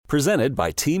Presented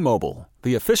by T-Mobile,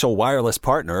 the official wireless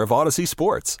partner of Odyssey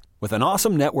Sports. With an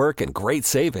awesome network and great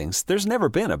savings, there's never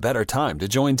been a better time to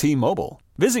join T-Mobile.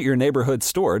 Visit your neighborhood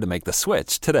store to make the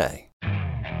switch today.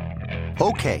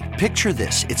 Okay, picture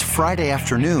this. It's Friday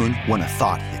afternoon when a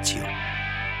thought hits you.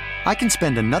 I can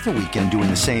spend another weekend doing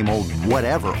the same old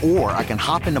whatever, or I can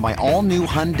hop into my all-new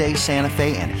Hyundai Santa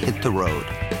Fe and hit the road.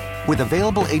 With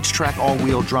available H-Track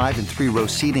all-wheel drive and 3-row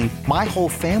seating, my whole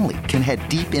family can head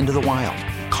deep into the wild.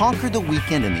 Conquer the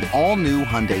weekend in the all-new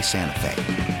Hyundai Santa Fe.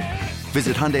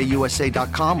 Visit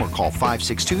HyundaiUSA.com or call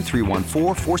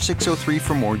 562-314-4603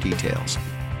 for more details.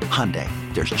 Hyundai,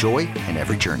 there's joy in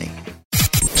every journey.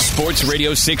 Sports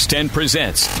Radio 610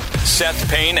 presents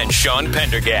Seth Payne and Sean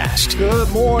Pendergast. Good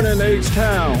morning,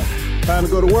 H-Town. Time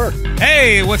to go to work.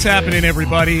 Hey, what's happening,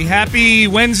 everybody? Happy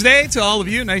Wednesday to all of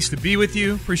you. Nice to be with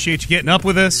you. Appreciate you getting up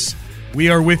with us. We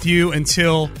are with you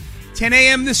until 10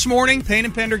 a.m. this morning. Payne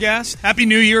and Pendergast. Happy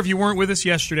New Year if you weren't with us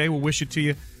yesterday. We'll wish it to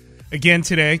you again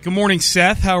today. Good morning,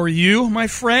 Seth. How are you, my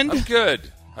friend? I'm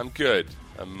good.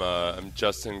 I'm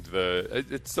adjusting to the.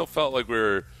 It still felt like we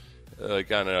were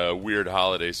like on a weird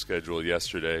holiday schedule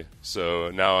yesterday. So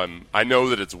now I know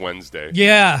that it's Wednesday.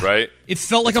 Yeah. Right? It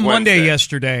felt like it's a Monday Wednesday.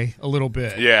 Yesterday a little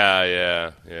bit.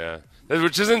 Yeah.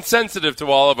 Which is insensitive to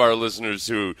all of our listeners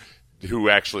who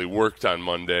actually worked on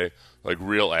Monday, like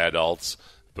real adults.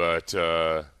 But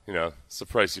it's the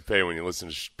price you pay when you listen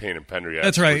to Payne and Pendergast.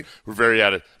 That's right. We're very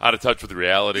out of touch with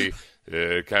reality,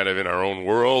 kind of in our own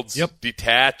worlds. Yep.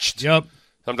 Detached. Yep.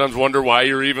 Sometimes wonder why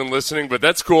you're even listening, but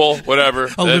that's cool. Whatever.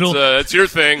 That's your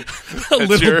thing.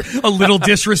 A little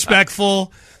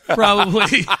disrespectful,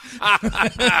 probably.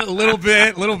 a little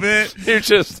bit. You're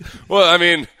just, all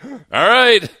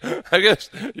right. I guess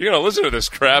you're going to listen to this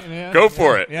crap. Yeah, Go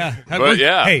for it. Yeah. But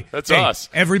hey, that's us.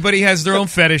 Everybody has their own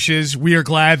fetishes. We are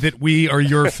glad that we are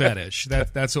your fetish.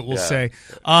 That's what we'll say.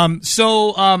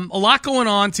 So a lot going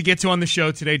on to get to on the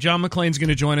show today. John McClain's going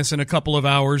to join us in a couple of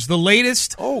hours. The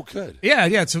latest. Oh, good. Yeah.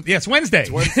 It's Wednesday.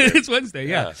 It's Wednesday.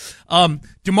 Yeah.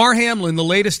 Damar Hamlin. The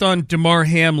latest on Damar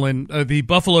Hamlin, the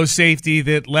Buffalo safety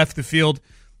that left the field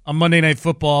on Monday Night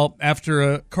Football after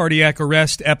a cardiac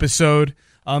arrest episode.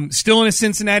 Still in a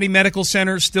Cincinnati medical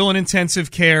center, still in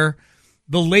intensive care.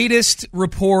 The latest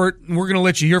report, and we're going to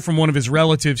let you hear from one of his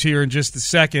relatives here in just a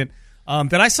second,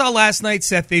 that I saw last night,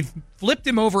 Seth, they've flipped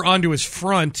him over onto his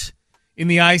front in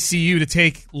the ICU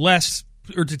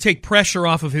to take pressure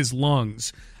off of his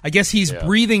lungs. I guess he's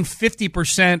breathing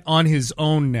 50% on his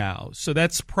own now. So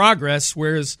that's progress,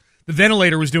 whereas the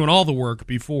ventilator was doing all the work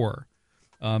before.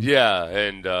 With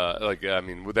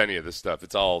any of this stuff,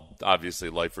 it's all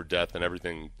obviously life or death, and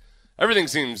everything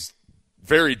seems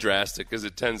very drastic, as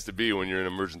it tends to be when you're in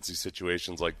emergency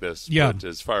situations like this. Yeah. But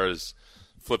as far as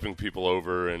flipping people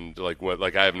over and I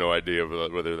have no idea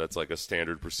whether that's like a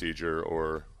standard procedure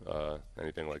or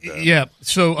anything like that. Yeah.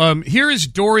 So here is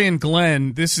Dorian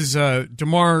Glenn. This is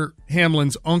Damar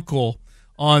Hamlin's uncle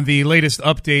on the latest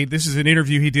update. This is an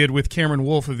interview he did with Cameron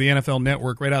Wolfe of the NFL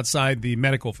Network right outside the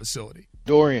medical facility.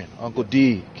 Dorian, Uncle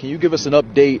D, can you give us an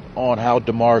update on how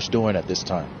Damar's doing at this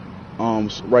time?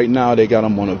 Right now they got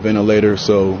him on a ventilator,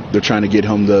 so they're trying to get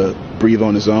him to breathe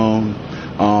on his own.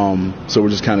 So we're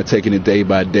just kind of taking it day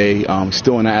by day.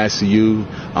 Still in the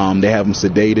ICU. They have him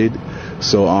sedated.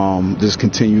 So just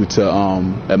continue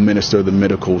to administer the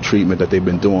medical treatment that they've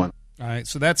been doing. All right,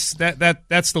 so that's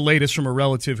the latest from a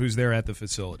relative who's there at the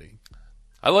facility.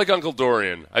 I like Uncle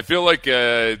Dorian. I feel like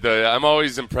I'm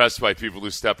always impressed by people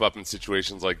who step up in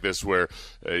situations like this, where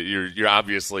you're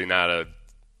obviously not a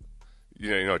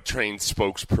trained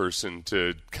spokesperson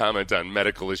to comment on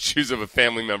medical issues of a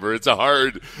family member. It's a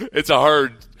hard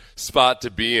spot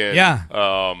to be in. Yeah.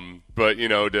 But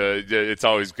it's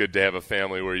always good to have a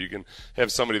family where you can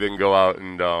have somebody that can go out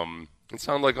and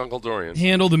sound like Uncle Dorian.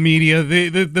 Handle the media.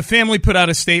 The family put out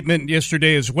a statement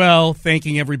yesterday as well,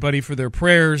 thanking everybody for their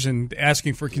prayers and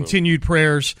asking for continued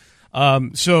prayers.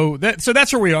 So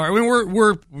that's where we are. I mean,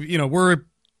 we're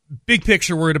big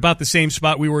picture. We're at about the same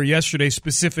spot we were yesterday,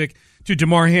 specific to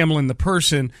Damar Hamlin, the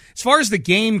person. As far as the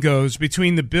game goes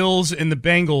between the Bills and the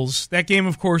Bengals, that game,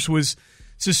 of course, was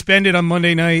suspended on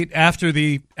Monday night after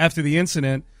the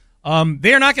incident.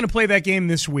 They are not going to play that game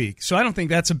this week, so I don't think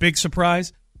that's a big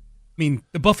surprise. I mean,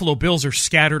 the Buffalo Bills are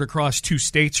scattered across 2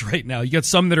 states right now. You got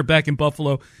some that are back in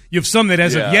Buffalo. You have some that,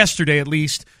 as of yesterday at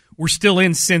least, were still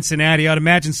in Cincinnati. I'd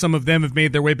imagine some of them have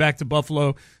made their way back to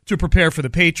Buffalo to prepare for the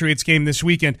Patriots game this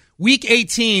weekend. Week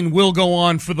 18 will go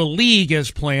on for the league as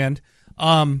planned.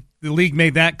 The league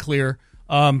made that clear.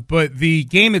 But the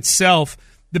game itself,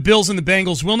 the Bills and the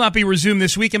Bengals, will not be resumed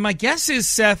this week. And my guess is,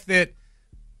 Seth, that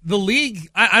the league,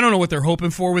 I don't know what they're hoping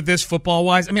for with this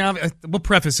football-wise. I mean, we'll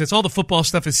preface this. All the football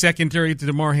stuff is secondary to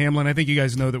Damar Hamlin. I think you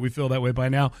guys know that we feel that way by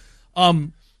now.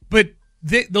 But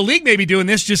the league may be doing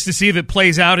this just to see if it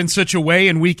plays out in such a way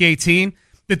in Week 18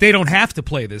 that they don't have to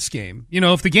play this game. You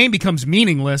know, if the game becomes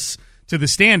meaningless to the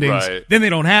standings, then they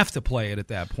don't have to play it at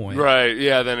that point. Right,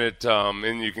 yeah, then it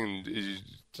and you can...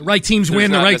 The right teams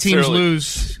win, the right teams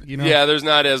lose. You know? Yeah, there's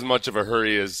not as much of a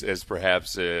hurry as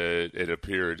perhaps it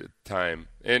appeared at the time.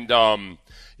 And,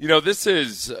 you know, this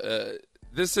is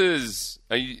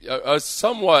a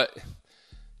somewhat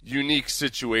unique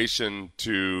situation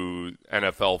to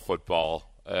NFL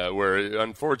football, where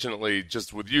unfortunately,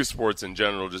 just with youth sports in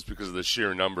general, just because of the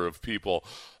sheer number of people,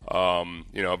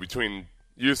 you know, between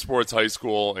youth sports, high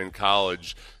school, and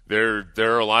college, there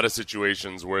are a lot of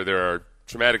situations where there are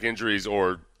traumatic injuries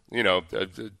or, you know,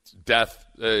 death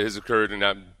has occurred.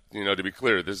 And, you know, to be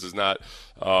clear, this is not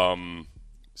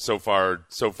so far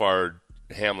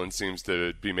Hamlin seems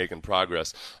to be making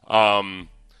progress.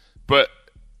 But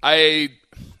I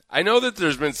know that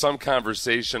there's been some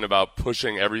conversation about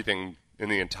pushing everything in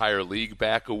the entire league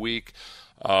back a week.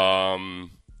 And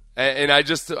I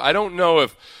don't know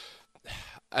if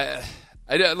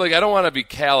I don't want to be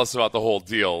callous about the whole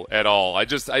deal at all. I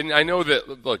know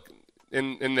that, look,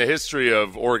 in the history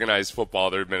of organized football,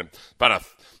 there have been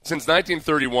since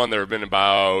 1931, there have been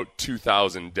about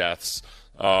 2,000 deaths,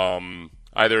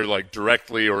 either like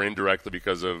directly or indirectly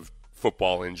because of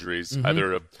football injuries,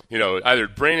 either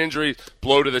brain injury,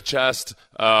 blow to the chest,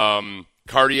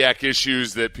 cardiac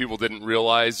issues that people didn't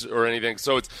realize or anything.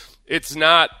 So it's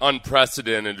not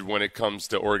unprecedented when it comes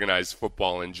to organized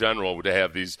football in general to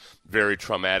have these very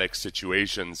traumatic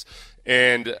situations.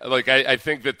 And like I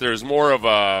think that there's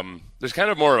kind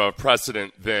of more of a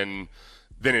precedent than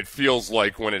it feels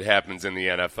like when it happens in the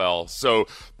NFL. So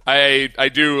I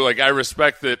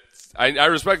respect that. I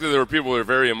respect that there were people who are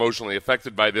very emotionally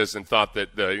affected by this and thought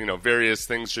that various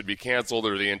things should be canceled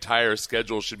or the entire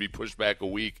schedule should be pushed back a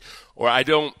week. Or I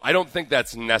don't think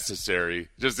that's necessary.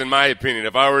 Just in my opinion,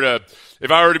 if I were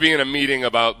to be in a meeting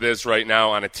about this right now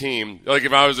on a team, like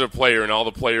if I was a player and all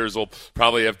the players will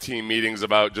probably have team meetings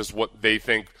about just what they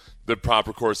think the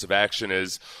proper course of action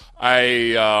is,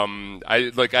 I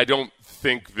don't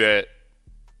think that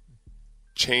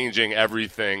changing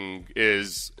everything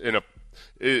is a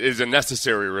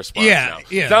necessary response now.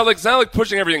 Yeah. It's not like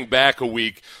pushing everything back a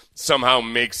week somehow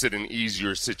makes it an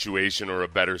easier situation or a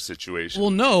better situation.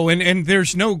 Well, no, and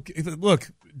there's no –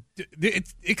 look,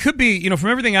 it could be, from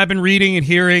everything I've been reading and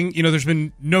hearing, there's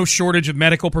been no shortage of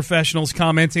medical professionals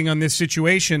commenting on this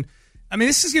situation. I mean,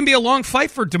 this is going to be a long fight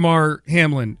for Damar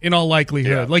Hamlin in all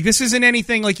likelihood. Yeah. Like, this isn't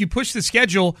anything like you push the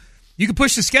schedule. You could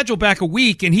push the schedule back a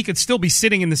week, and he could still be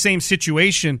sitting in the same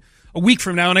situation a week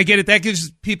from now, and I get it. That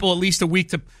gives people at least a week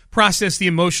to process the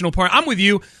emotional part. I'm with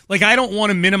you. Like, I don't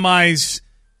want to minimize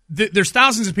there's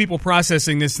thousands of people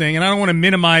processing this thing, and I don't want to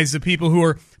minimize the people who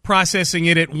are processing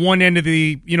it at one end of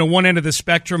the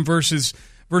spectrum versus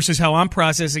how I'm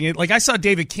processing it. Like, I saw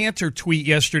David Cantor tweet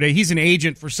yesterday. He's an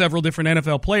agent for several different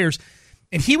NFL players,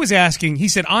 and he was asking, he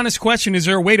said, honest question, is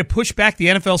there a way to push back the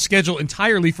NFL schedule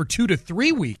entirely for 2 to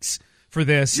 3 weeks for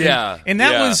this? And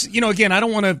that was, again, I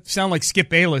don't want to sound like Skip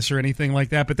Bayless or anything like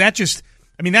that, but that just,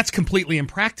 that's completely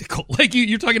impractical. Like,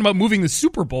 you're talking about moving the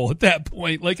Super Bowl at that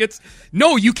point. Like,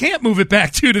 no, you can't move it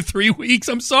back 2 to 3 weeks.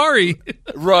 I'm sorry.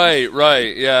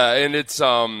 Right. Yeah. And it's,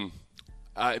 I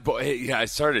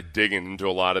started digging into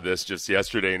a lot of this just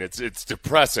yesterday, and it's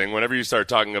depressing whenever you start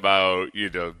talking about,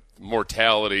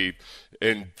 mortality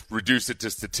and reduce it to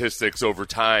statistics over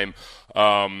time.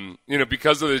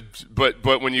 Because of but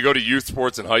when you go to youth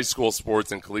sports and high school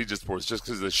sports and collegiate sports, just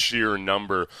because of the sheer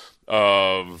number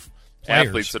of players,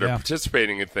 athletes that are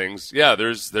participating in things,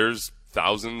 there's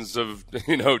thousands of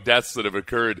deaths that have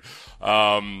occurred,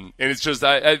 and it's just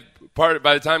by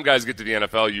the time guys get to the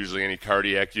NFL, usually any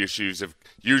cardiac issues have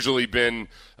usually been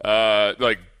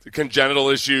like congenital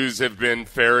issues have been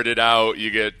ferreted out.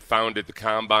 You get found at the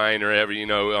combine or whatever,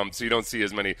 so you don't see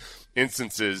as many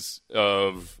instances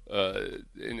of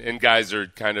and guys are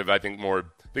kind of, I think, more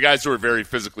the guys who are very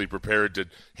physically prepared to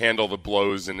handle the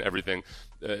blows and everything.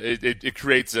 It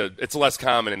creates it's less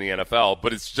common in the NFL,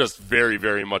 but it's just very,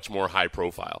 very much more high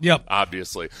profile. Yep.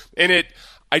 Obviously. And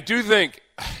I do think,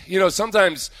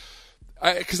 sometimes,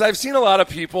 because I've seen a lot of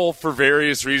people for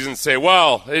various reasons say,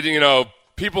 well,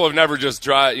 people have never just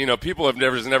people have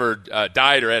never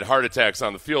died or had heart attacks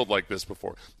on the field like this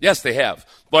before. Yes, they have.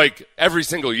 Like every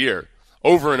single year,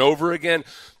 over and over again.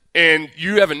 And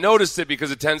you haven't noticed it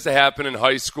because it tends to happen in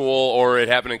high school or it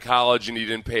happened in college and you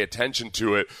didn't pay attention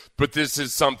to it. But this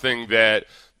is something that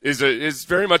is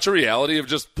very much a reality of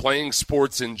just playing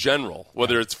sports in general,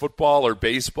 whether it's football or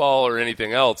baseball or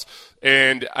anything else.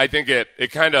 And I think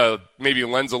it kind of maybe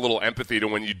lends a little empathy to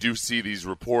when you do see these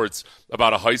reports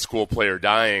about a high school player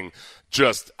dying,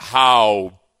 just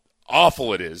how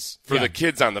awful it is for the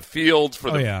kids on the field,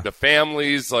 for the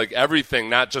families, like everything,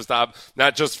 not just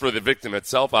for the victim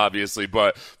itself, obviously,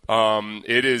 but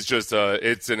it is just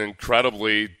it's an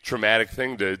incredibly traumatic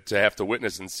thing to have to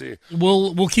witness and see.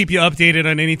 We'll keep you updated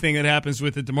on anything that happens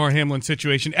with the Damar Hamlin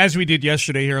situation, as we did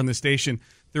yesterday here on the station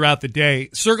throughout the day.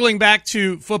 Circling back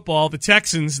to football, the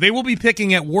Texans, they will be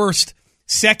picking at worst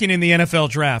second in the NFL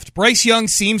draft. Bryce Young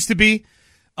seems to be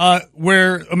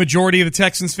where a majority of the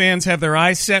Texans fans have their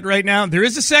eyes set right now. There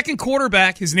is a second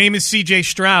quarterback. His name is C.J.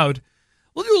 Stroud.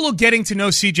 We'll do a little getting to know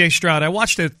C.J. Stroud. I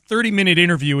watched a 30-minute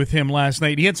interview with him last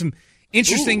night. He had some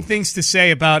interesting things to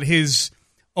say about his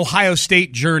Ohio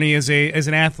State journey as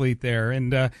an athlete there,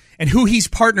 and who he's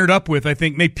partnered up with. I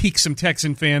think may pique some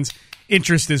Texan fans'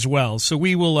 interest as well. So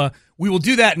we will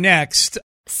do that next.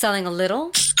 Selling a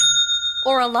little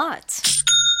or a lot?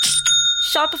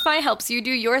 Shopify helps you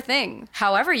do your thing,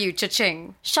 however you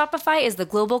cha-ching. Shopify is the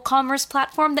global commerce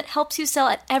platform that helps you sell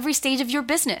at every stage of your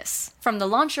business. From the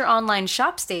launch your online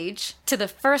shop stage, to the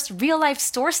first real-life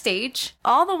store stage,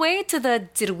 all the way to the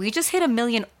did we just hit 1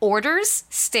 million orders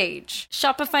stage.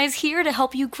 Shopify's here to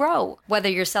help you grow. Whether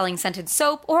you're selling scented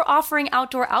soap or offering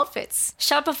outdoor outfits,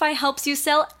 Shopify helps you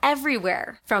sell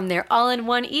everywhere. From their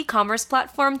all-in-one e-commerce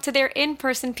platform to their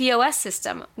in-person POS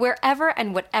system, wherever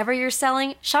and whatever you're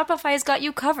selling, Shopify's got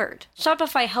you covered.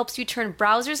 Shopify helps you turn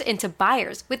browsers into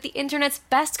buyers with the internet's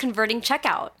best converting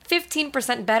checkout.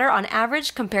 15% better on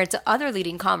average compared to other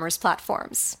leading commerce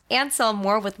platforms. And sell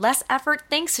more with less effort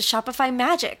thanks to Shopify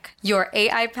Magic, your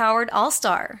AI-powered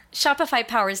all-star. Shopify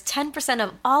powers 10%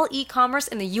 of all e-commerce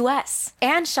in the U.S.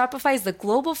 And Shopify is the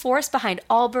global force behind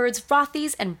Allbirds,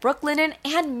 Rothy's, and Brooklinen,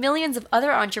 and millions of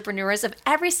other entrepreneurs of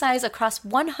every size across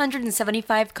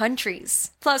 175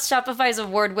 countries. Plus, Shopify's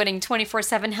award-winning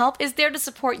 24/7 help is there to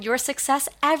support your success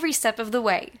every step of the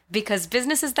way. Because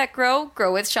businesses that grow,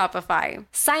 grow with Shopify.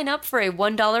 Sign up for a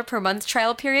 $1 per month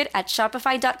trial period at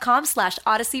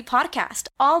shopify.com/Odyssey Podcast,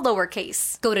 all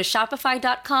lowercase. Go to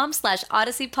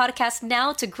shopify.com/Odyssey Podcast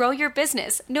now to grow your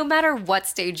business, no matter what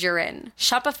stage you're in.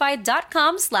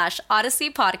 Shopify.com/Odyssey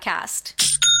Podcast.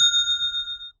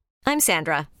 I'm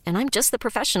Sandra, and I'm just the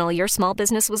professional your small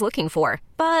business was looking for.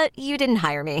 But you didn't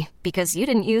hire me because you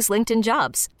didn't use LinkedIn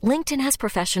Jobs. LinkedIn has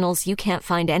professionals you can't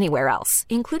find anywhere else,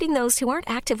 including those who aren't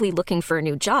actively looking for a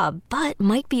new job, but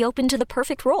might be open to the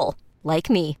perfect role, like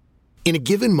me. In a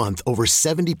given month, over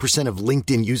 70% of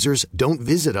LinkedIn users don't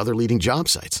visit other leading job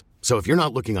sites. So if you're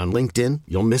not looking on LinkedIn,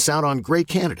 you'll miss out on great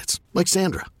candidates like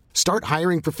Sandra. Start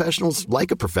hiring professionals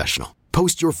like a professional.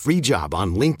 Post your free job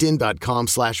on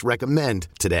linkedin.com/recommend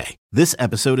today. This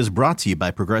episode is brought to you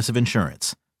by Progressive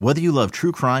Insurance. Whether you love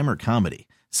true crime or comedy,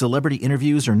 celebrity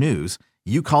interviews or news,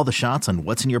 you call the shots on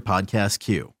what's in your podcast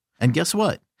queue. And guess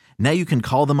what? Now you can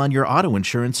call them on your auto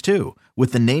insurance too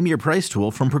with the Name Your Price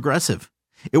tool from Progressive.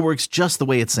 It works just the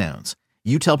way it sounds.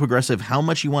 You tell Progressive how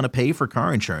much you want to pay for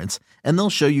car insurance, and they'll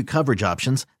show you coverage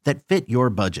options that fit your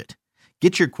budget.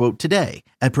 Get your quote today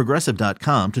at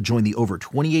Progressive.com to join the over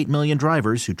 28 million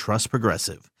drivers who trust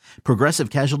Progressive. Progressive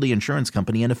Casualty Insurance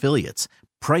Company and Affiliates.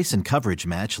 Price and coverage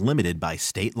match limited by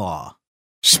state law.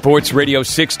 Sports Radio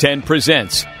 610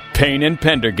 presents Payne and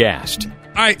Pendergast. All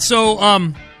right, so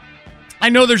I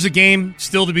know there's a game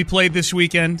still to be played this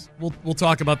weekend. We'll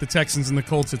talk about the Texans and the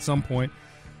Colts at some point.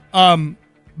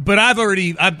 But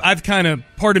I've kind of,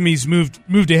 part of me's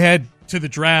moved ahead to the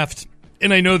draft.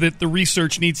 And I know that the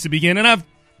research needs to begin. And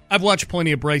I've watched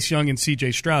plenty of Bryce Young and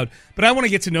C.J. Stroud, but I want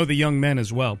to get to know the young men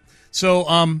as well. So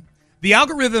the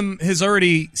algorithm has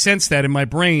already sensed that in my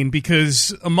brain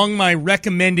because among my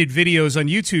recommended videos on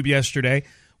YouTube yesterday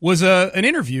was an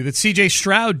interview that C.J.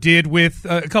 Stroud did with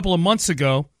a couple of months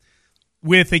ago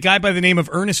with a guy by the name of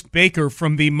Ernest Baker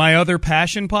from the My Other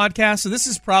Passion podcast. So this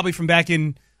is probably from back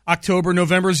in October,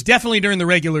 November. It's definitely during the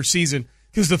regular season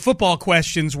because the football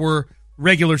questions were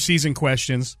regular season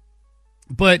questions.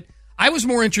 But I was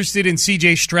more interested in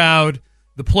C.J. Stroud,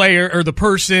 the player or the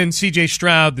person, C.J.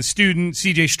 Stroud, the student,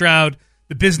 C.J. Stroud,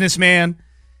 the businessman.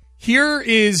 Here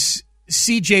is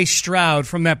C.J. Stroud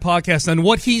from that podcast on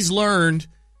what he's learned,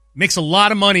 makes a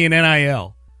lot of money in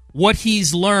NIL, what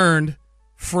he's learned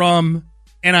from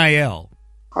NIL.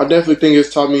 I definitely think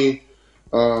it's taught me,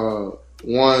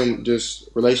 one, just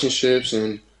relationships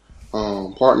and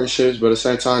partnerships, but at the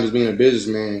same time just being a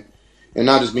businessman. And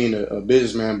not just being a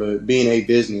businessman, but being a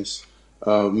business,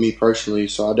 me personally.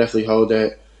 So I definitely hold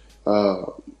that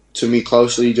to me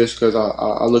closely just because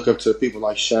I look up to people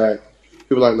like Shaq,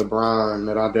 people like LeBron,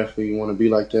 that I definitely want to be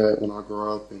like that when I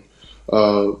grow up and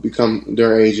become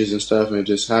their ages and stuff, and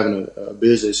just having a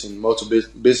business and multiple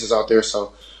business out there.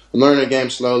 So I'm learning the game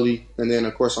slowly, and then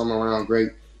of course I'm around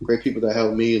great people that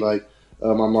help me, like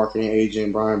my marketing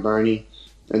agent Brian Burney,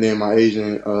 and then my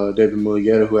agent David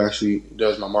Mulugheta, who actually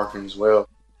does my marketing as well.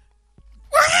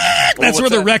 That's where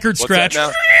the record scratch.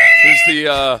 Who's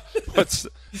the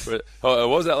what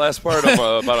was that last part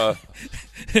about a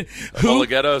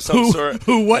Mulugheta of some sort?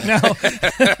 Who? What now?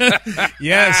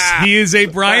 Yes, he is a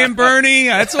Brian Burney.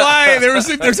 That's why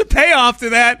there's a payoff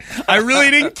to that. I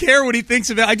really didn't care what he thinks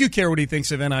of it. I do care what he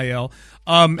thinks of NIL,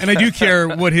 and I do care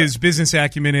what his business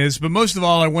acumen is. But most of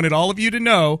all, I wanted all of you to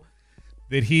know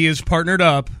that he is partnered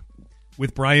up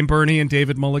with Brian Burney and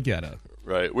David Mulugheta.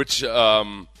 Right. Which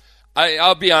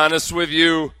I'll be honest with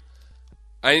you.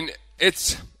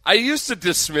 I used to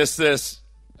dismiss this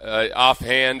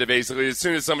offhand. Basically, as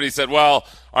soon as somebody said, "Well,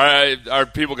 are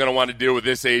people going to want to deal with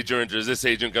this agent, or is this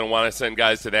agent going to want to send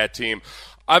guys to that team?"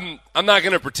 I'm not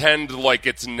going to pretend like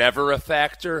it's never a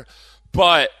factor,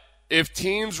 but if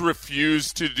teams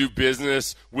refuse to do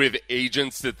business with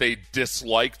agents that they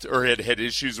disliked or had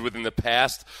issues with in the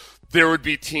past, there would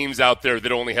be teams out there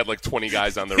that only had like 20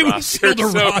 guys on their roster.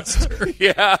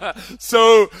 Yeah.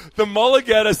 So the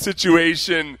Mulugheta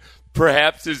situation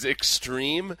perhaps is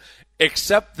extreme,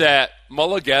 except that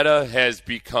Mulugheta has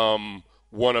become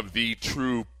one of the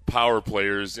true power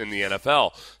players in the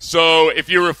NFL. So if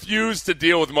you refuse to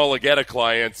deal with Mulugheta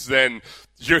clients, then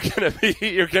you're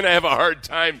gonna have a hard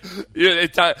time.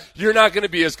 You're not gonna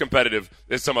be as competitive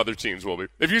as some other teams will be.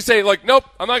 If you say like, nope,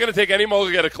 I'm not gonna take any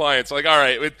Mulugheta clients, like, all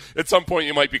right, at some point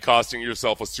you might be costing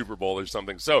yourself a Super Bowl or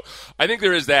something. So I think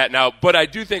there is that now, but I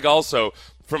do think also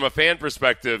from a fan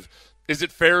perspective, is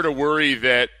it fair to worry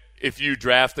that if you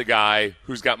draft a guy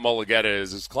who's got Mulugheta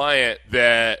as his client,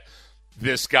 that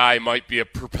this guy might be a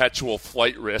perpetual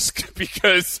flight risk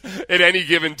because at any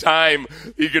given time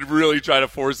he could really try to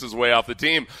force his way off the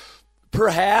team?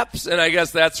 Perhaps, and I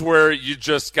guess that's where you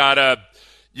just gotta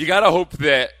hope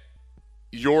that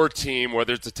your team,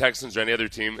 whether it's the Texans or any other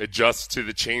team, adjusts to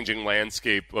the changing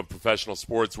landscape of professional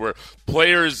sports where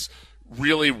players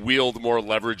really wield more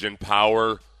leverage and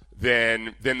power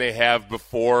than they have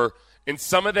before. And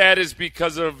some of that is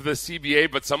because of the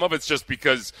CBA, but some of it's just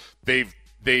because they've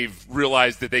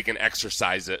realized that they can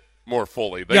exercise it more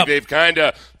fully. Like They've kind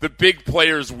of – the big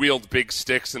players wield big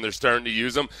sticks, and they're starting to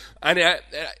use them. And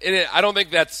I don't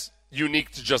think that's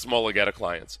unique to just Mulugheta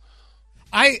clients.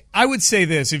 I would say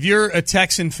this. If you're a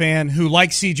Texan fan who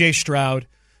likes C.J. Stroud,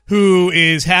 who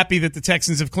is happy that the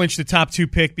Texans have clinched the top 2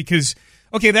 pick because,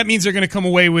 okay, that means they're going to come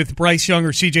away with Bryce Young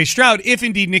or C.J. Stroud if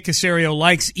indeed Nick Caserio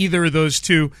likes either of those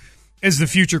two as the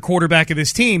future quarterback of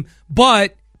this team,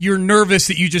 but you're nervous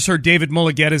that you just heard David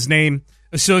Mulugheta's name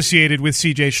associated with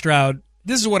C.J. Stroud.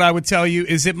 This is what I would tell you,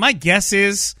 is that my guess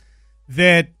is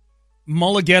that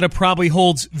Mulugheta probably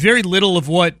holds very little of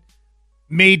what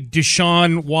made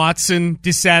Deshaun Watson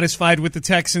dissatisfied with the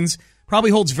Texans,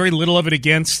 probably holds very little of it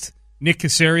against Nick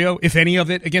Caserio, if any of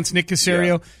it against Nick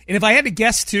Caserio. Yeah. And if I had to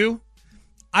guess too,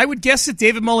 I would guess that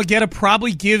David Mulugheta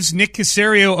probably gives Nick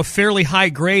Caserio a fairly high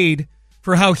grade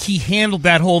for how he handled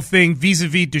that whole thing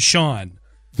vis-a-vis Deshaun.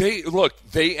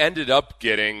 They ended up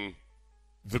getting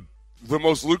the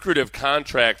most lucrative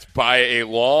contract by a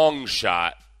long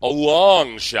shot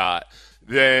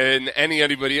than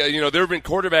anybody. You know, there have been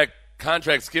quarterback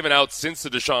contracts given out since the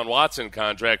Deshaun Watson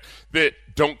contract that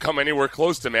don't come anywhere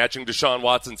close to matching Deshaun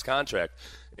Watson's contract.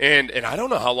 And I don't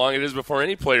know how long it is before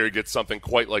any player gets something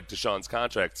quite like Deshaun's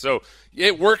contract. So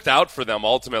it worked out for them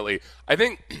ultimately. I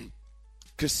think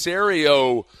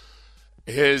Caserio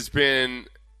has been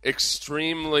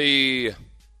extremely,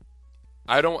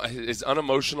 is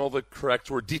unemotional the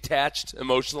correct word? Detached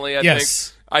emotionally,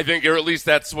 I think, or at least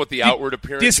that's what the outward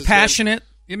appearance dispassionate,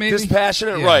 you maybe?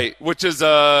 Dispassionate, yeah. Right, which is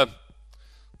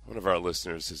one of our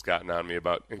listeners has gotten on me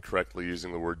about incorrectly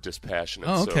using the word dispassionate.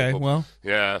 Oh, okay, so,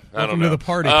 yeah, I don't welcome know. to the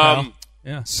party, pal.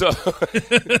 Yeah. So,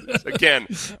 again,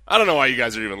 I don't know why you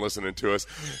guys are even listening to us.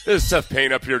 There's Seth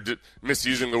Payne up here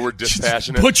misusing the word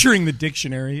dispassionate. Butchering the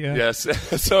dictionary, yeah. Yes.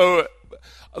 So,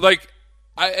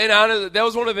 honestly, that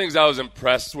was one of the things I was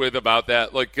impressed with about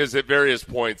that, because at various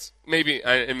points, maybe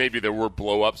there were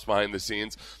blow-ups behind the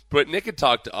scenes, but Nick had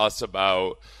talked to us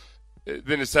about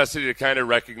the necessity to kind of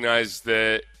recognize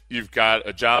that you've got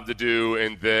a job to do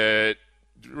and that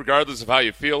regardless of how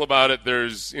you feel about it,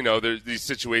 these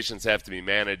situations have to be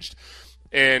managed.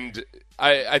 And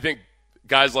I think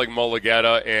guys like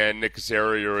Mulugheta and Nick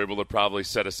Caserio are able to probably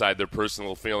set aside their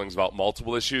personal feelings about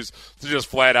multiple issues to just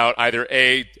flat out either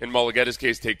A, in Mulugheta's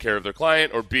case, take care of their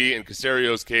client, or B, in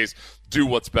Caserio's case, do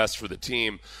what's best for the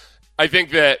team. I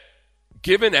think that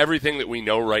given everything that we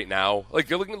know right now, like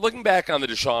looking back on the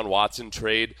Deshaun Watson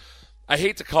trade, I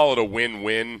hate to call it a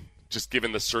win-win just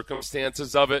given the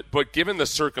circumstances of it, but given the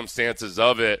circumstances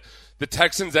of it, the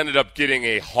Texans ended up getting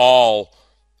a haul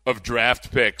of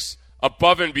draft picks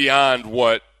above and beyond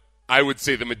what I would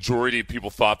say the majority of people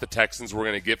thought the Texans were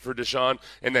going to get for Deshaun,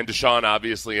 and then Deshaun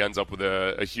obviously ends up with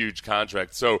a huge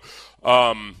contract. So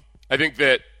I think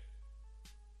that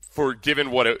for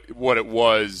given what it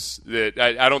was, that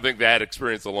I don't think that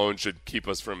experience alone should keep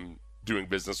us from doing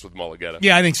business with Mulugheta.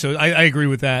 Yeah, I think so. I agree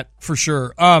with that for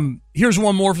sure. Here's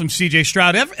one more from C.J.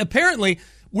 Stroud. Apparently,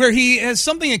 where he has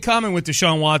something in common with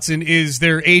Deshaun Watson is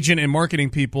their agent and marketing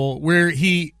people, where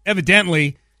he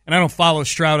evidently, and I don't follow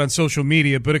Stroud on social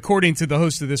media, but according to the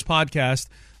host of this podcast,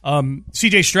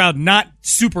 C.J. Stroud not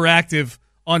super active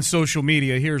on social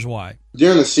media. Here's why.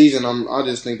 During the season, I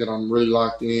just think that I'm really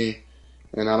locked in,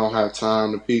 and I don't have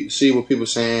time to see what people are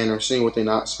saying or seeing what they're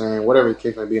not saying, whatever the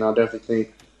case may be. And I definitely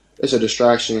think it's a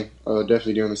distraction,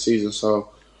 definitely during the season. So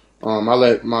I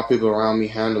let my people around me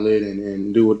handle it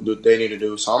and do what they need to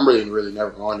do. So I'm really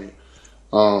never on it.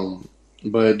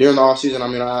 But during the off season, I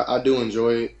mean, I do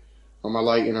enjoy it. I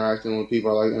like interacting with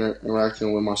people. I like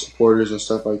interacting with my supporters and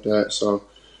stuff like that. So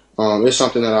it's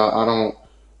something that I don't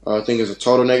think is a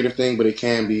total negative thing, but it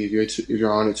can be if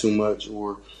you're on it too much,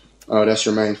 or that's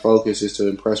your main focus is to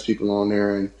impress people on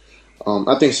there. And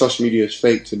I think social media is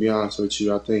fake, to be honest with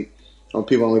you. I think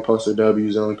people only post their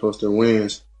W's, they only post their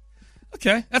wins.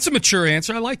 Okay, that's a mature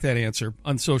answer. I like that answer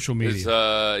on social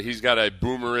media. He's got a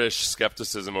boomerish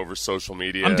skepticism over social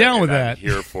media. I'm down with that. I'm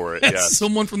here for it. Yes. Yes.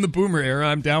 Someone from the boomer era.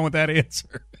 I'm down with that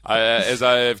answer. As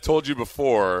I have told you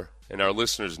before, and our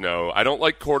listeners know, I don't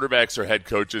like quarterbacks or head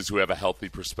coaches who have a healthy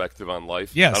perspective on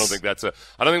life. Yes. I don't think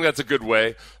that's a good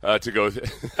way to go.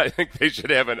 I think they should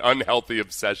have an unhealthy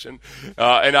obsession.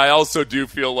 And I also do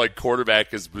feel like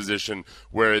quarterback is a position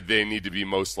where they need to be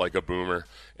most like a boomer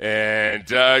and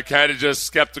kind of just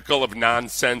skeptical of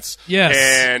nonsense. Yes.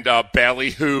 And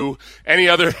ballyhoo. Any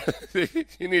other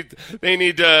they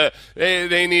need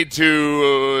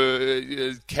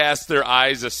to cast their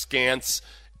eyes askance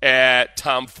at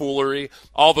tomfoolery,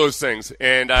 all those things.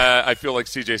 And I feel like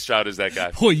C.J. Stroud is that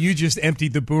guy. Boy, you just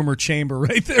emptied the boomer chamber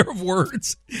right there of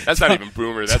words. That's not even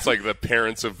boomer. That's like the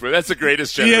parents of – that's the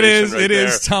greatest generation It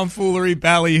is tomfoolery,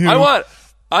 ballyhoo. I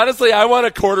want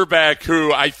a quarterback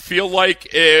who I feel like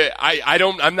if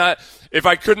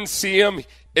I couldn't see him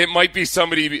 – it might be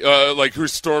somebody like who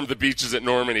stormed the beaches at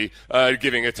Normandy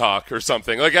giving a talk or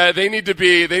something. Like they need to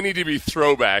be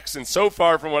throwbacks. And so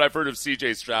far from what I've heard of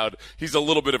C.J. Stroud, he's a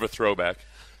little bit of a throwback.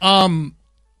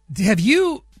 Have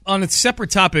you, on a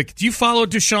separate topic, do you follow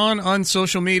Deshaun on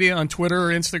social media, on Twitter or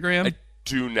Instagram? I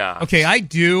do not. Okay, I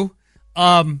do.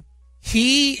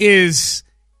 He is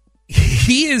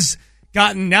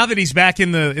gotten, now that he's back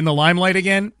in the limelight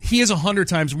again, he is 100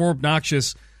 times more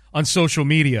obnoxious on social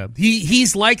media.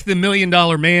 He's like the $1 Million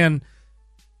Man,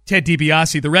 Ted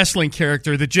DiBiase, the wrestling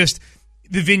character that just,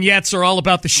 the vignettes are all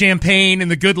about the champagne and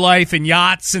the good life and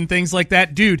yachts and things like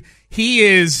that. Dude, he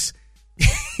is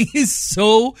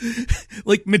so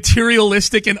like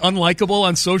materialistic and unlikable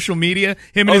on social media.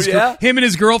 Him and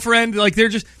his girlfriend, like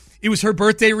it was her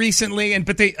birthday recently,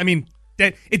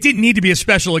 that it didn't need to be a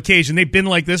special occasion. They've been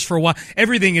like this for a while.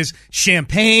 Everything is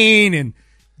champagne and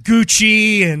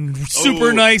Gucci and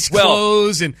super nice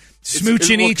clothes and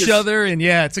smooching each other. And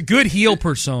yeah, it's a good heel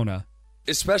persona.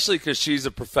 Especially because she's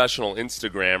a professional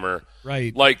Instagrammer.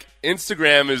 Right. Like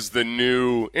Instagram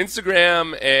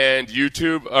and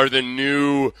YouTube are the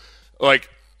new, like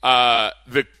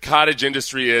the cottage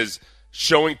industry is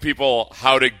showing people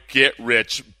how to get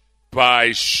rich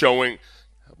by showing,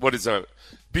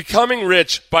 becoming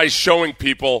rich by showing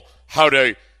people how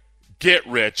to get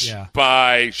rich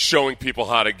by showing people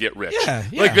how to get rich. Yeah.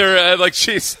 Like they're like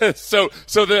she's so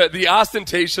the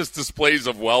ostentatious displays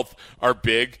of wealth are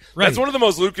big. Right. That's one of the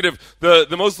most lucrative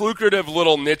the most lucrative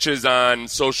little niches on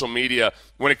social media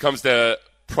when it comes to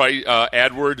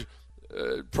AdWord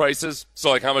prices. So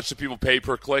like how much do people pay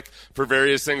per click for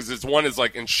various things? One is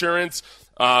like insurance,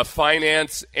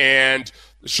 finance, and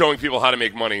showing people how to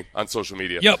make money on social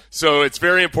media. Yep. So it's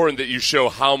very important that you show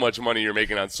how much money you're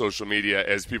making on social media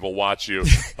as people watch you,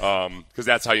 because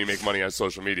that's how you make money on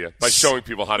social media, by showing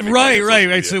people how to make money on social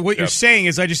media. So what you're saying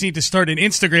is I just need to start an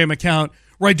Instagram account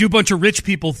where I do a bunch of rich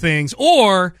people things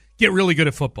or get really good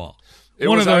at football.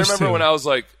 I remember when I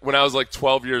was like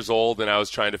 12 years old and I was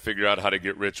trying to figure out how to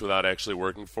get rich without actually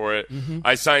working for it. Mm-hmm.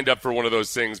 I signed up for one of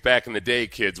those things back in the day,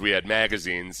 kids. We had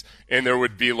magazines, and there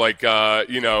would be like,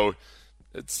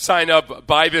 sign up,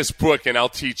 buy this book, and I'll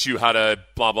teach you how to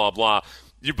blah, blah, blah.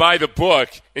 You buy the book,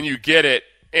 and you get it,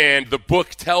 and the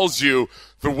book tells you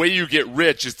the way you get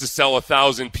rich is to sell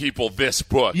 1,000 people this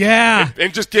book. Yeah.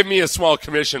 And just give me a small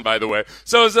commission, by the way.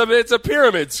 So it's a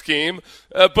pyramid scheme,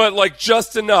 but like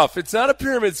just enough. It's not a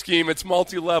pyramid scheme. It's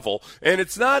multi-level. And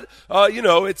it's not,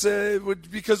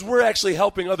 because we're actually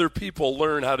helping other people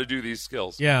learn how to do these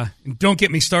skills. Yeah. And don't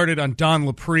get me started on Don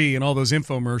Lepre and all those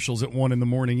infomercials at 1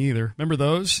 a.m. either. Remember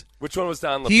those? Which one was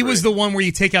Don Lepre? He was the one where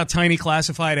you take out tiny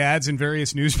classified ads in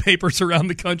various newspapers around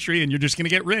the country, and you're just going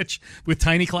to get rich with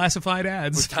tiny classified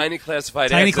ads. With tiny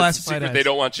classified ads. That's the secret ads. They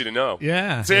don't want you to know.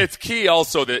 Yeah. So it's key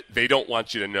also that they don't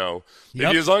want you to know.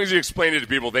 Yep. As long as you explain it to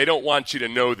people, they don't want you to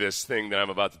know this thing that I'm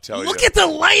about to tell you. Look at the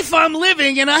life I'm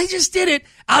living, and I just did it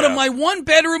out of my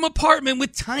one-bedroom apartment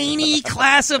with tiny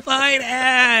classified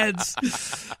ads.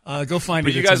 Go find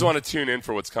it. But you guys want to tune in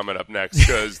for what's coming up next,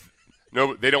 because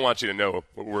they don't want you to know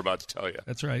what we're about to tell you.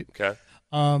 That's right. Okay.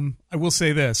 I will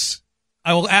say this.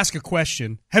 I will ask a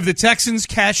question. Have the Texans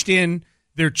cashed in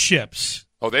their chips?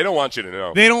 Oh, they don't want you to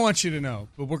know. They don't want you to know,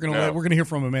 but we're gonna hear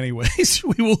from them anyways.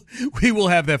 We will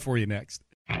have that for you next.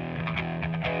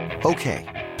 Okay,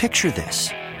 picture this.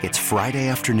 It's Friday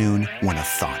afternoon when a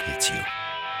thought hits you.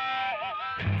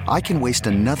 I can waste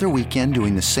another weekend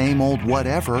doing the same old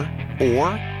whatever, or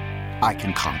I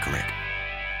can conquer it.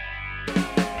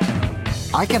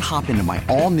 I can hop into my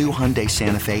all-new Hyundai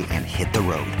Santa Fe and hit the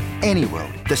road. Any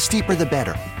road. The steeper, the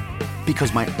better.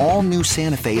 Because my all-new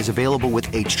Santa Fe is available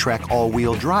with H-Track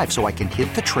all-wheel drive, so I can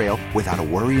hit the trail without a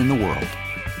worry in the world.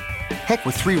 Heck,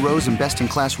 with 3 rows and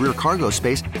best-in-class rear cargo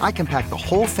space, I can pack the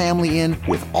whole family in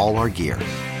with all our gear.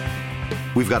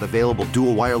 We've got available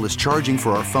dual wireless charging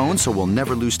for our phones, so we'll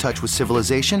never lose touch with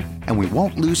civilization, and we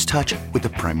won't lose touch with the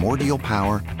primordial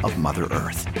power of Mother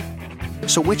Earth.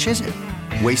 So which is it?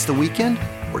 Waste the weekend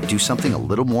or do something a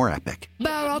little more epic?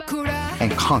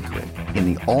 And conquer it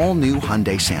in the all-new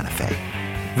Hyundai Santa Fe.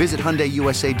 Visit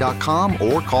HyundaiUSA.com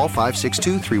or call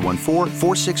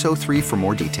 562-314-4603 for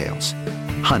more details.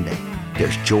 Hyundai,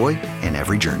 there's joy in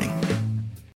every journey.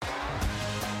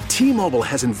 T-Mobile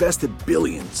has invested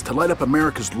billions to light up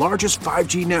America's largest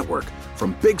 5G network,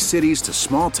 from big cities to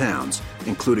small towns,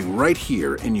 including right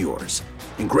here in yours.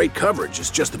 And great coverage is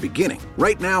just the beginning.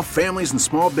 Right now, families and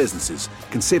small businesses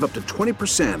can save up to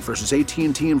 20% versus AT&T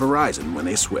and Verizon when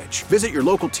they switch. Visit your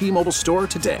local T-Mobile store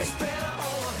today.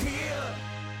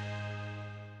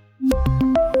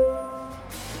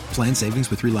 Plan savings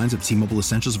with 3 lines of T-Mobile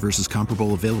Essentials versus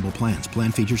comparable available plans.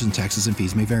 Plan features and taxes and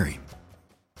fees may vary.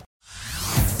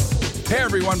 Hey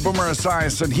everyone, Boomer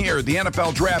Esiason here. The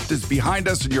NFL Draft is behind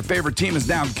us and your favorite team is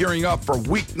now gearing up for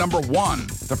week number 1.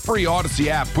 The free Odyssey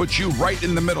app puts you right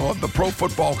in the middle of the pro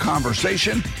football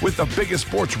conversation with the biggest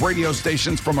sports radio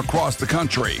stations from across the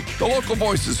country. The local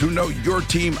voices who know your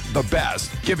team the best,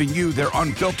 giving you their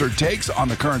unfiltered takes on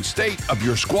the current state of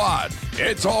your squad.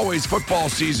 It's always football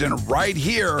season right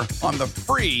here on the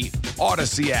free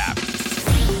Odyssey app.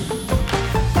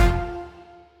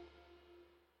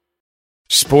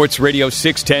 Sports Radio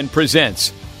 610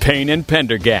 presents Payne and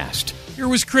Pendergast. Here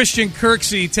was Christian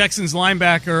Kirksey, Texans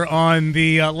linebacker, on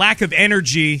the lack of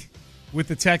energy with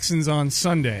the Texans on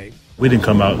Sunday. We didn't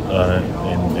come out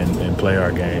and play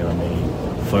our game. I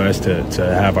mean, for us to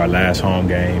have our last home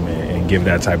game and give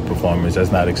that type of performance,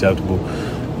 that's not acceptable.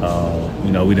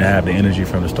 We didn't have the energy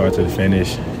from the start to the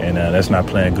finish, and that's not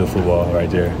playing good football right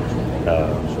there.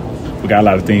 We got a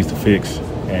lot of things to fix,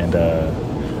 and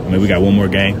we got one more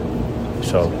game.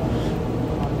 So,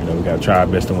 we got to try our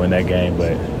best to win that game,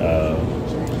 but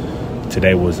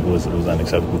today was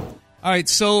unacceptable. All right,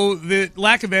 so the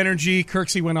lack of energy,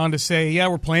 Kirksey went on to say,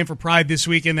 we're playing for pride this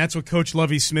weekend. That's what Coach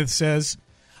Lovie Smith says.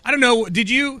 I don't know, did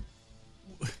you,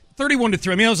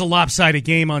 31-3, that was a lopsided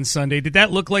game on Sunday. Did that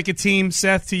look like a team,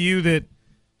 Seth, to you that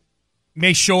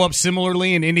may show up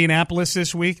similarly in Indianapolis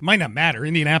this week? Might not matter.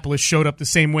 Indianapolis showed up the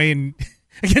same way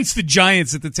against the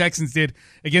Giants that the Texans did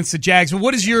against the Jags. But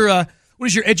what is your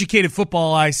educated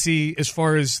football eye see as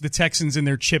far as the Texans and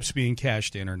their chips being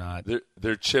cashed in or not?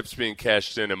 Their chips being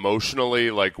cashed in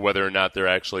emotionally, like whether or not they're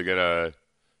actually going to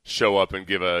show up and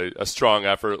give a strong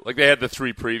effort. Like they had the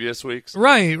 3 previous weeks.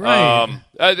 Right.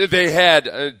 They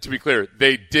had, to be clear,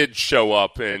 they did show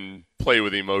up and play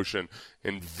with emotion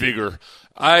and vigor.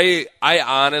 I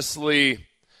honestly,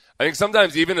 I think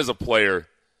sometimes even as a player,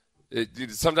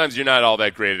 sometimes you're not all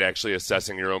that great at actually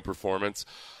assessing your own performance.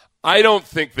 I don't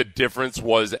think the difference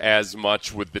was as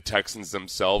much with the Texans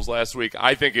themselves last week.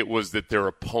 I think it was that their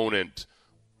opponent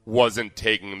wasn't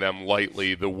taking them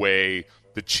lightly the way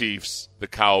the Chiefs, the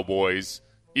Cowboys,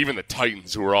 even the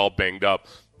Titans, who were all banged up,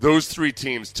 those three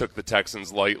teams took the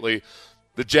Texans lightly.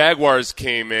 The Jaguars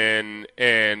came in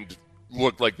and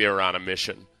looked like they were on a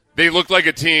mission. They looked like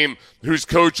a team whose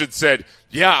coach had said,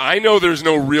 yeah, I know there's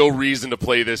no real reason to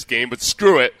play this game, but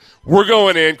screw it. We're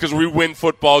going in because we win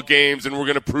football games and we're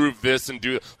going to prove this and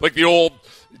do like the old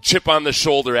chip on the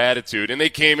shoulder attitude. And they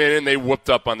came in and they whooped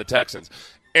up on the Texans.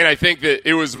 And I think that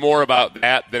it was more about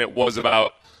that than it was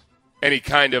about any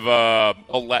kind of a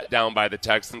letdown by the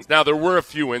Texans. Now, there were a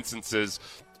few instances,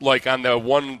 like on the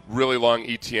one really long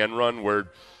ETN run where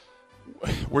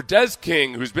Des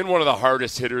King, who's been one of the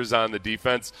hardest hitters on the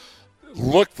defense,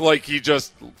 looked like he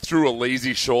just threw a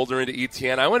lazy shoulder into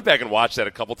ETN. I went back and watched that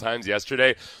a couple times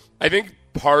yesterday. I think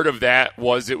part of that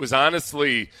was it was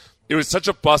such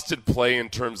a busted play in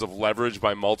terms of leverage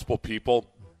by multiple people.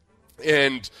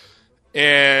 And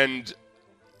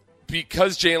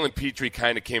because Jalen Petrie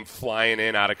kind of came flying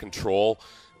in out of control,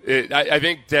 I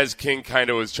think Des King kind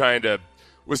of was trying to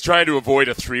avoid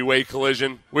a three-way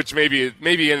collision, which maybe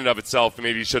in and of itself,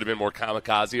 maybe he should have been more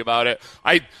kamikaze about it.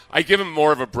 I give him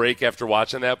more of a break after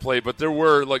watching that play, but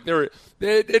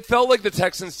it felt like the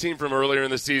Texans team from earlier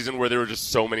in the season where there were just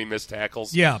so many missed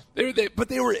tackles. Yeah. But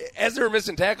they were, as they were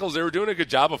missing tackles, they were doing a good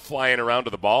job of flying around to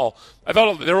the ball. I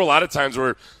thought there were a lot of times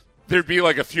where there'd be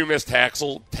like a few missed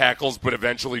tackles, but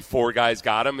eventually four guys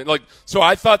got him. And so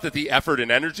I thought that the effort and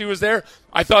energy was there.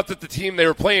 I thought that the team they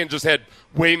were playing just had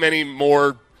way many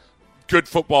more good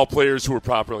football players who were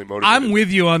properly motivated. I'm with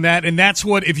you on that, and that's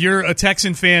what, if you're a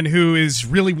Texan fan who is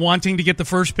really wanting to get the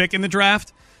first pick in the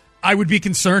draft, I would be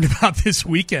concerned about this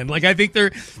weekend. Like, I do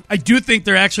think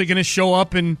they're actually going to show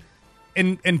up and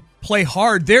play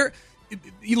hard.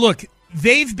 Look,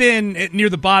 they've been near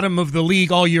the bottom of the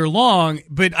league all year long,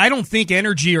 but I don't think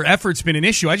energy or effort's been an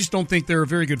issue. I just don't think they're a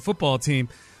very good football team.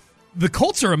 The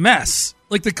Colts are a mess.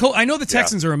 Like I know the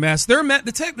Texans are a mess. They're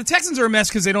the Texans are a mess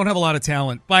because they don't have a lot of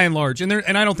talent by and large, and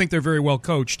I don't think they're very well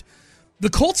coached. The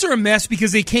Colts are a mess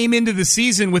because they came into the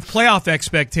season with playoff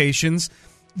expectations.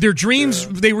 Their dreams,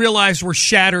 they realized, were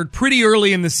shattered pretty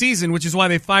early in the season, which is why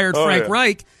they fired Frank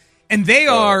Reich. And they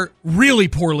are really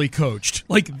poorly coached.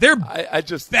 Like, they're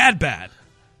bad.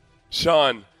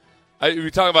 Sean,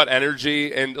 we talk about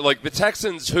energy, and like the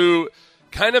Texans, who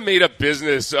kind of made a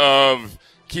business of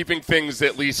keeping things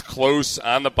at least close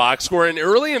on the box score. And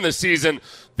early in the season,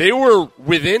 they were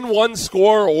within one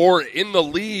score or in the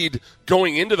lead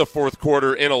going into the fourth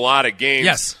quarter in a lot of games.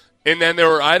 Yes. And then there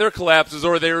were either collapses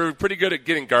or they were pretty good at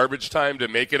getting garbage time to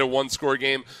make it a one-score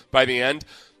game by the end.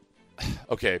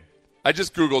 Okay. I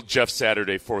just Googled Jeff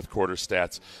Saturday fourth quarter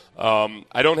stats.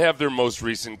 I don't have their most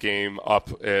recent game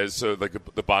up as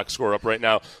the box score up right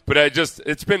now, but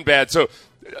it's been bad. So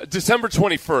December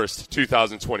 21st,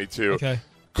 2022. Okay.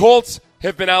 Colts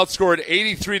have been outscored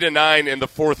 83-9 in the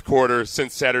fourth quarter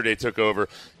since Saturday took over.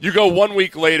 You go 1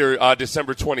 week later,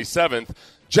 December 27th,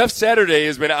 Jeff Saturday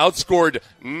has been outscored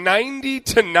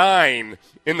 90-9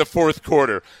 in the fourth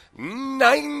quarter.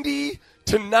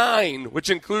 90-9, which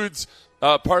includes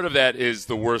part of that is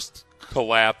the worst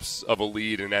collapse of a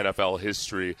lead in NFL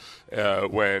history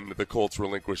when the Colts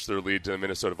relinquished their lead to the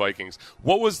Minnesota Vikings.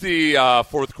 What was the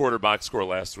fourth quarter box score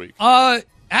last week?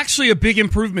 Actually, a big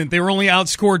improvement. They were only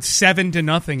outscored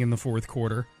 7-0 in the fourth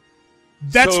quarter.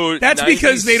 That's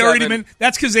because they'd already been.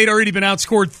 That's because they'd already been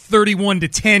outscored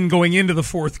 31-10 going into the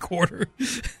fourth quarter.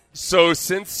 So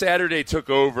since Saturday took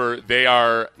over, they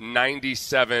are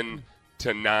 97-9.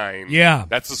 Yeah,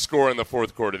 that's the score in the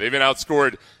fourth quarter. They've been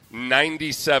outscored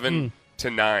 97-9.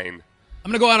 I'm going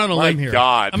to go out on a limb here.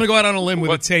 God. I'm going to go out on a limb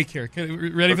with a take here.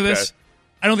 Ready for this?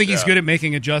 I don't think he's good at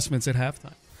making adjustments at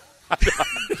halftime.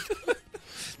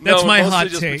 That's my hot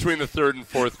just take. Between the third and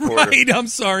fourth quarter. Right, I'm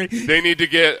sorry. They need to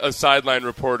get a sideline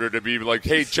reporter to be like,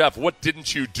 hey, Jeff, what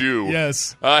didn't you do?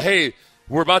 Yes. Hey,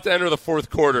 we're about to enter the fourth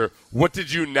quarter. What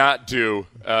did you not do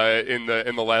in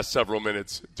the last several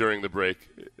minutes during the break?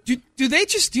 Do you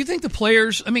think the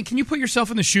players, I mean, can you put yourself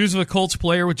in the shoes of a Colts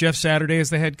player with Jeff Saturday as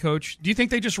the head coach? Do you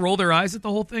think they just roll their eyes at the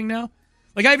whole thing now?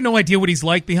 Like, I have no idea what he's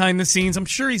like behind the scenes. I'm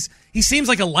sure he seems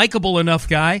like a likable enough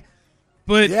guy.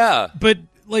 But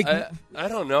like, I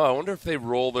don't know. I wonder if they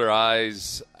roll their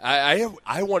eyes.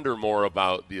 I wonder more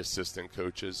about the assistant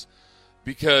coaches,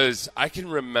 because I can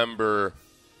remember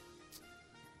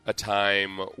a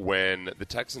time when the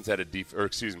Texans had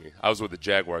I was with the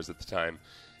Jaguars at the time,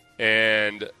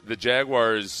 and the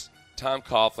Jaguars, Tom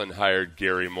Coughlin hired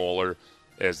Gary Moeller,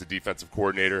 as the defensive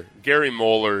coordinator. Gary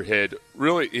Moeller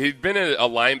he'd been a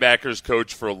linebackers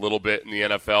coach for a little bit in the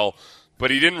NFL,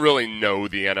 but he didn't really know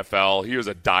the NFL. He was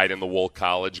a dyed-in-the-wool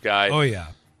college guy. Oh, yeah.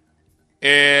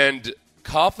 And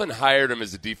Coughlin hired him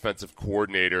as a defensive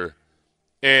coordinator,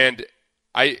 and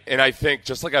I think,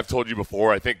 just like I've told you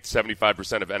before, I think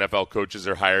 75% of NFL coaches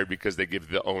are hired because they give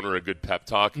the owner a good pep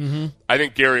talk. Mm-hmm. I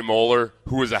think Gary Moeller,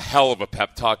 who was a hell of a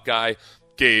pep talk guy,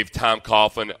 gave Tom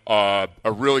Coughlin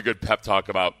a really good pep talk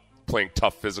about playing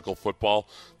tough physical football,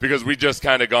 because we just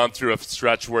kind of gone through a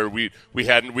stretch where we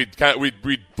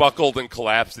buckled and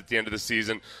collapsed at the end of the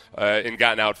season and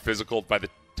gotten out physical by the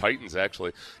Titans,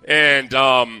 actually. And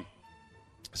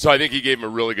so I think he gave him a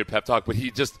really good pep talk, but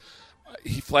he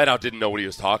flat out didn't know what he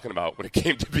was talking about when it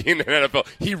came to being in the NFL.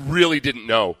 He really didn't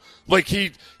know. Like,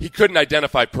 he couldn't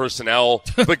identify personnel.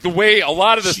 Like, the way a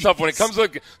lot of the stuff, when it comes to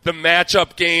like, the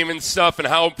matchup game and stuff and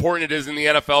how important it is in the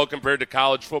NFL compared to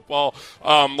college football,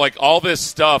 like all this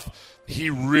stuff, he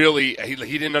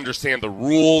didn't understand the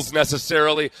rules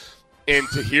necessarily. And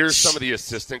to hear some of the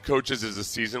assistant coaches as the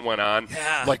season went on,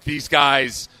 like these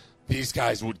guys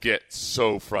would get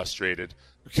so frustrated.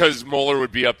 Because Moeller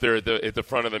would be up there at the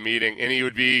front of the meeting, and he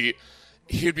would be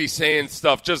saying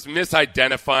stuff, just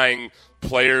misidentifying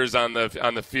players on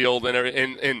the field, and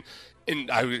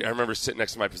I remember sitting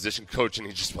next to my position coach, and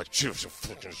he just like, Gary,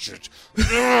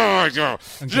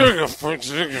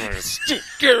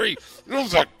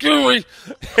 Gary,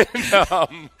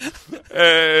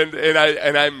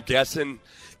 and I'm guessing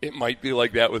it might be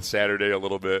like that with Saturday a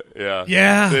little bit,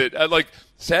 yeah. Like,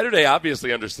 Saturday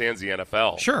obviously understands the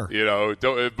NFL. Sure. You know,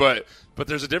 but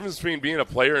there's a difference between being a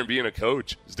player and being a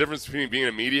coach. There's a difference between being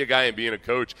a media guy and being a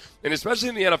coach. And especially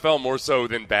in the NFL more so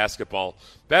than basketball.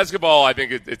 Basketball, I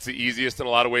think it's the easiest in a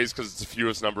lot of ways because it's the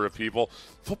fewest number of people.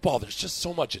 Football, there's just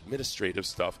so much administrative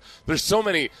stuff. There's so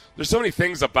many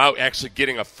things about actually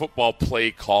getting a football play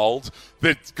called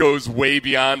that goes way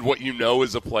beyond what you know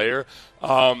as a player.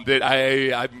 That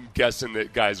I'm guessing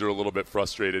that guys are a little bit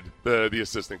frustrated, the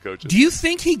assistant coaches. Do you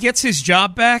think he gets his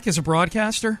job back as a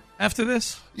broadcaster after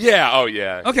this? Yeah. Oh,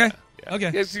 yeah. Okay. Yeah.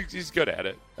 Okay. He's good at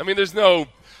it. I mean,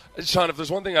 Sean, if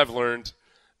there's one thing I've learned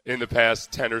in the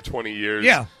past 10 or 20 years,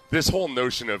 this whole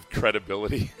notion of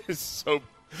credibility is so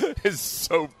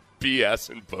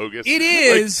BS and bogus. It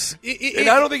is. And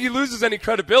I don't think he loses any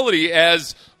credibility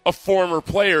as a former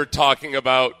player talking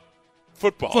about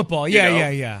football. Yeah.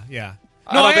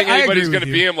 I don't think anybody's going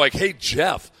to be him like, hey,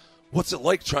 Jeff, what's it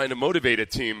like trying to motivate a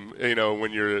team,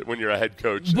 when you're a head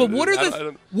coach? But what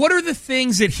are the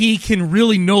things that he can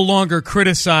really no longer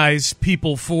criticize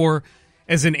people for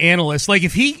as an analyst? Like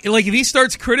if he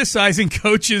starts criticizing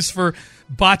coaches for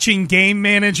botching game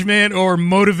management or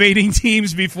motivating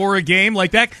teams before a game,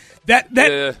 like that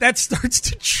starts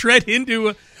to tread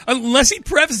into unless he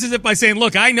prefaces it by saying,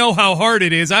 look, I know how hard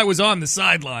it is. I was on the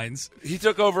sidelines. He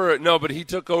took over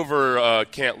a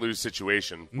can't-lose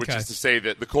situation, which is to say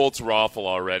that the Colts were awful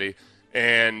already,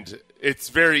 and it's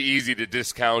very easy to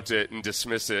discount it and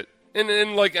dismiss it. And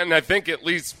I think at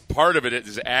least part of it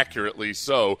is accurately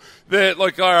so. That,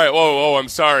 like, all right, I'm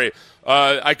sorry.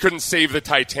 I couldn't save the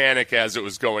Titanic as it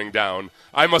was going down.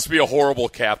 I must be a horrible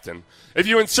captain. If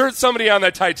you insert somebody on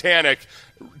the Titanic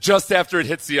just after it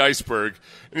hits the iceberg,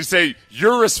 and you say,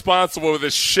 you're responsible for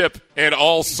this ship and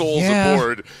all souls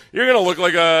aboard, you're going to look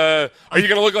like are you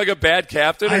going to look like a bad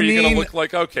captain? Or are you going to look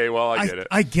like, okay, well, I get it.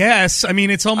 I guess. I mean,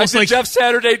 it's almost like Jeff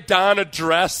Saturday don a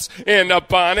dress and a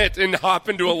bonnet and hop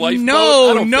into a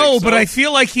lifeboat? No, but I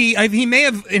feel like he may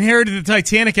have inherited the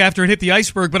Titanic after it hit the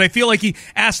iceberg, but I feel like he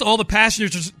asked all the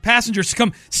passengers to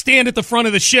come stand at the front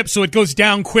of the ship so it goes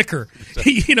down quicker.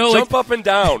 Jump up and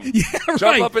down. Yeah,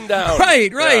 Jump up and down.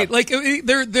 Right. Yeah. Like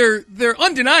they're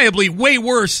undeniably way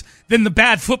worse than the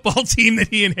bad football team that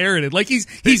he inherited. Like he's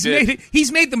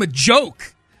made them a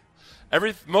joke.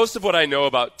 Most of what I know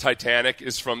about Titanic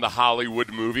is from the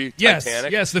Hollywood movie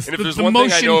Titanic. Yes, the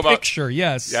motion picture.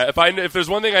 Yes. Yeah, if there's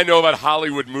one thing I know about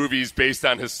Hollywood movies based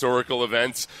on historical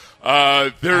events,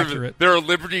 there are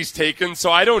liberties taken.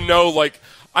 So I don't know. Like,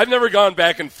 I've never gone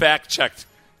back and fact checked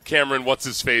Cameron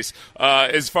what's-his-face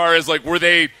as far as, like, were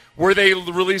they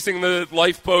releasing the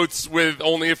lifeboats with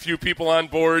only a few people on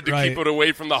board to keep it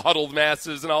away from the huddled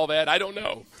masses and all that? I don't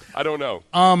know.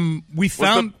 We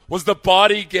found was the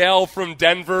body gal from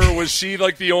Denver, was she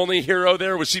like the only hero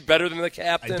there? Was she better than the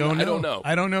captain? I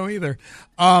don't know either.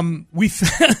 We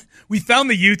found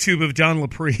the YouTube of John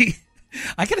Lepre.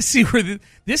 I got to see where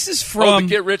this is from. Oh,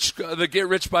 the get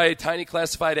rich by tiny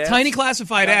classified ads. Tiny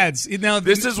classified ads. Now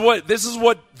this is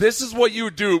what you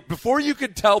do before you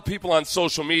could tell people on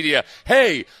social media,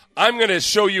 "Hey, I'm going to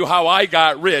show you how I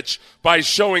got rich by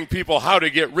showing people how to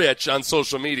get rich on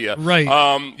social media." Right.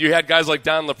 You had guys like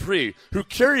Don Lepre who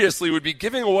curiously would be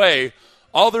giving away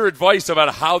all their advice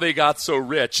about how they got so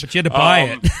rich. But you had to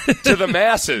buy it to the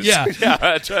masses. Yeah.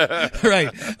 Right.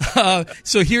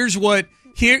 So here's what.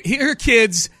 Here,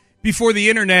 kids, before the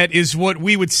internet is what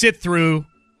we would sit through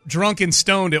drunk and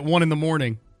stoned at 1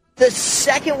 a.m. The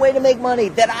second way to make money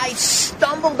that I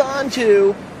stumbled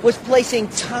onto was placing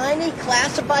tiny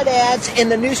classified ads in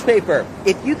the newspaper.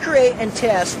 If you create and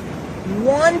test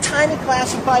one tiny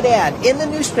classified ad in the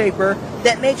newspaper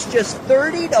that makes just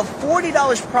 $30 to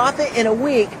 $40 profit in a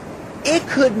week, it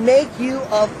could make you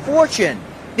a fortune.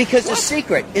 Because the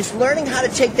secret is learning how to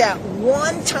take that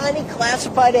one tiny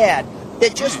classified ad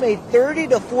that just made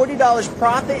 $30 to $40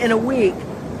 profit in a week,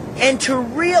 and to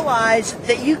realize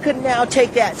that you could now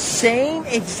take that same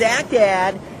exact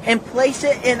ad and place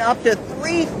it in up to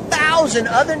 3,000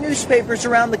 other newspapers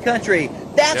around the country.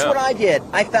 That's what I did.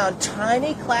 I found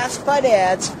tiny classified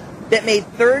ads that made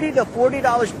 $30 to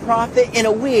 $40 profit in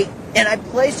a week, and I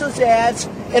placed those ads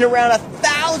in around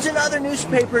 1,000 other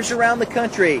newspapers around the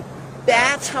country.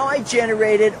 That's how I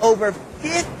generated over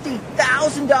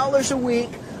 $50,000 a week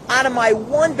out of my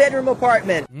one-bedroom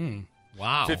apartment.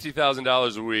 Wow.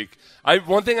 $50,000 a week.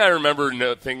 One thing I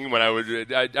remember thinking when I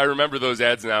remember those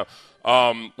ads now.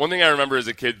 One thing I remember as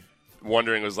a kid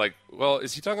wondering was like, well,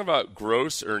 is he talking about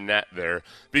gross or net there?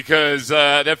 Because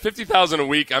that $50,000 a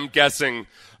week, I'm guessing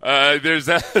there's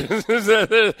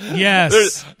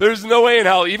yes. There's no way in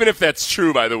hell, even if that's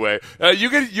true, by the way, you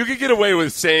could get away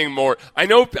with saying more. I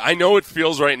know it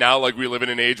feels right now like we live in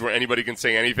an age where anybody can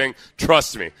say anything.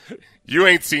 Trust me, you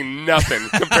ain't seen nothing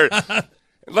compared.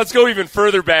 Let's go even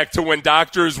further back to when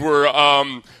doctors were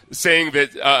saying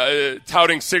that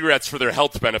touting cigarettes for their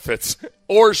health benefits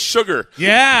or sugar.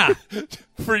 Yeah. You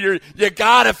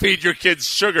gotta feed your kids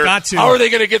sugar. Got to. How are they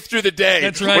going to get through the day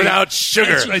without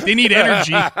sugar? That's right. They need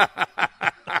energy.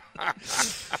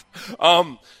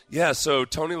 Yeah, so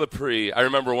Tony Lepre, I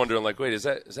remember wondering, like, wait, is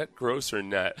that gross or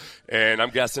net? And I'm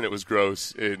guessing it was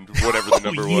gross in whatever the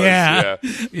number was.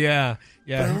 Yeah.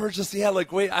 But I remember just,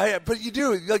 but you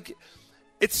do, like,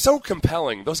 it's so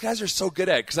compelling. Those guys are so good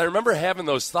at it, because I remember having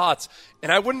those thoughts,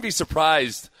 and I wouldn't be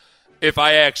surprised if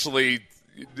I actually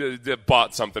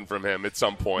bought something from him at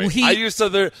some point.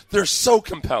 Well, they're so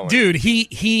compelling. Dude,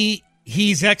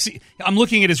 I'm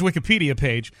looking at his Wikipedia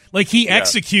page. Like, he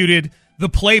executed the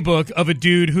playbook of a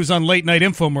dude who's on late night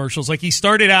infomercials. Like, he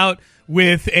started out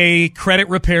with a credit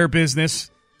repair business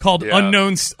called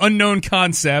Unknown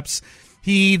Concepts.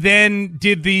 He then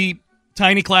did the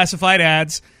tiny classified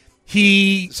ads.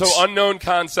 So Unknown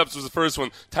Concepts was the first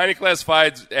one. Tiny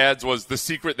classified ads was the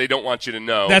secret they don't want you to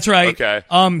know. That's right. Okay.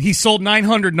 He sold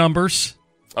 900 numbers.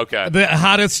 Okay.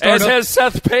 How to start As has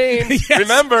Seth Payne. Yes,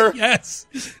 remember? Yes.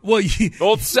 Well,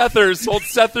 old Sethers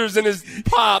and his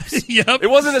pops. Yep. It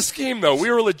wasn't a scheme, though. We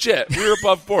were legit. We were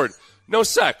above board. No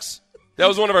sex. That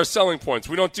was one of our selling points.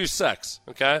 We don't do sex.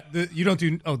 Okay. You don't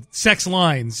do sex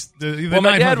lines.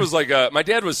 My dad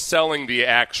was selling the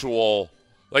actual.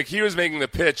 Like, he was making the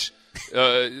pitch.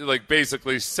 Like,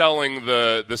 basically selling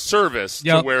the service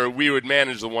to where we would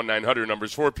manage the 1-900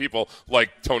 numbers for people like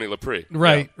Tony Lepre.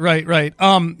 Right.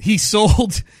 He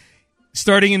sold,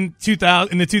 starting in the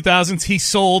 2000s, he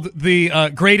sold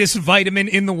the greatest vitamin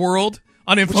in the world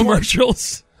on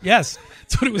infomercials. Yes,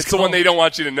 that's what it was called. The one they don't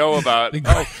want you to know about.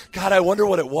 Oh, God, I wonder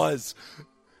what it was.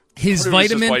 His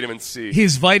vitamin C.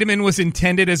 His vitamin was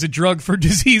intended as a drug for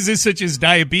diseases such as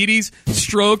diabetes,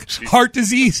 stroke, heart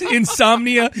disease,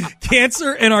 insomnia,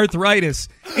 cancer, and arthritis.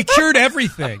 It cured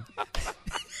everything.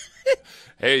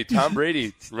 Hey, Tom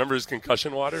Brady, remember his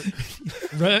concussion water?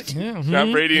 Right. Yeah.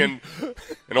 Tom Brady and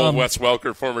old Wes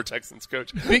Welker, former Texans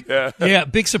coach.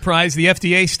 Big surprise. The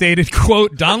FDA stated,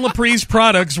 quote, Don Lepre's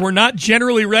products were not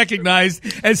generally recognized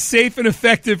as safe and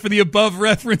effective for the above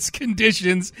referenced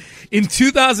conditions. In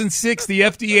 2006, the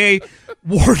FDA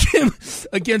warned him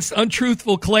against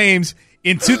untruthful claims.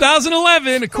 In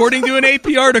 2011, according to an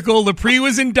AP article, Lepre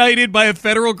was indicted by a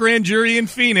federal grand jury in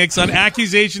Phoenix on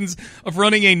accusations of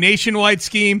running a nationwide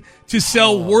scheme to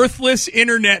sell worthless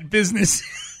internet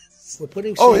businesses. We're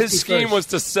putting his scheme was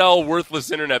to sell worthless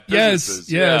internet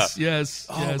businesses. Yes.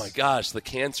 Oh, my gosh, the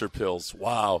cancer pills.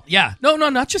 Wow. Yeah. No,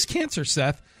 not just cancer,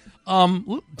 Seth.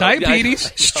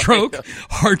 Diabetes, stroke,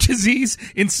 heart disease,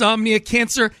 insomnia,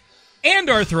 cancer, and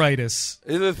arthritis.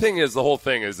 The thing is, the whole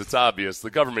thing is, it's obvious. The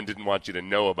government didn't want you to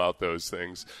know about those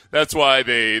things. That's why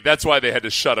they had to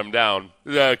shut them down.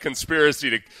 The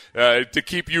conspiracy to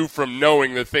keep you from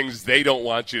knowing the things they don't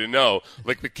want you to know,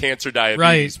 like the cancer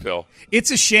diabetes pill.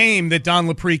 It's a shame that Don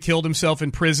Lepre killed himself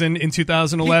in prison in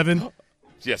 2011.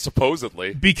 Yeah,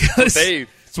 supposedly. Because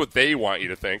that's what they want you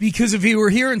to think. Because if he were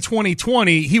here in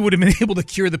 2020, he would have been able to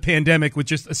cure the pandemic with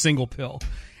just a single pill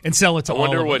and sell it to all of us.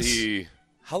 I wonder what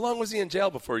how long was he in jail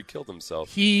before he killed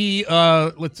himself? He,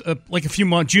 like a few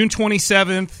months, June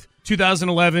 27th,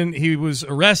 2011, he was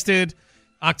arrested.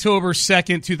 October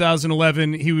 2nd,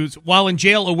 2011, he was, while in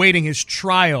jail awaiting his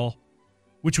trial,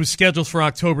 which was scheduled for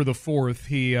October the 4th,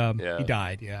 he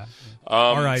died,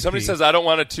 R.I.P. Somebody says, I don't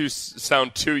want it to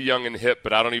sound too young and hip,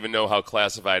 but I don't even know how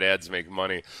classified ads make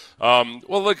money.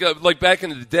 Well, look, like back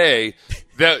in the day,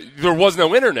 there was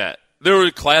no internet. There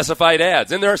were classified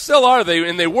ads, and there still are,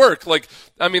 and they work. Like,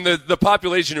 I mean, the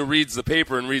population who reads the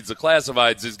paper and reads the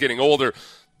classifieds is getting older,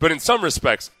 but in some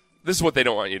respects, this is what they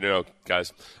don't want you to know,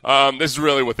 guys. This is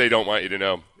really what they don't want you to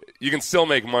know. You can still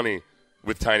make money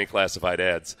with tiny classified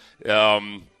ads.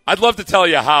 I'd love to tell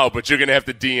you how, but you're going to have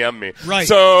to DM me. Right.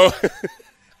 So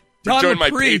join my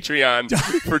Patreon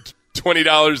for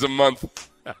 $20 a month.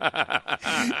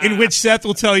 In which Seth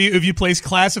will tell you if you place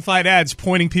classified ads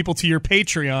pointing people to your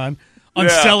Patreon on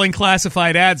selling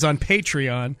classified ads on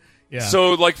Patreon. Yeah.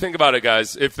 So, like, think about it,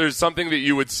 guys. If there's something that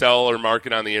you would sell or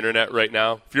market on the internet right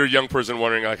now, if you're a young person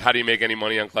wondering, like, how do you make any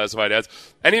money on classified ads?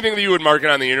 Anything that you would market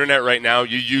on the internet right now,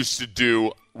 you used to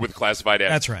do with classified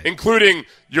ads. That's right. Including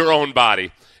your own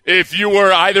body. If you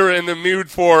were either in the mood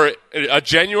for a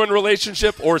genuine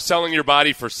relationship or selling your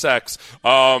body for sex,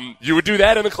 you would do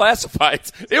that in the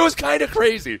classifieds. It was kind of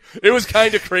crazy.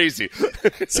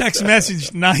 Text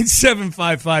message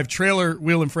 9755, trailer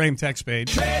wheel and frame text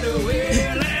page.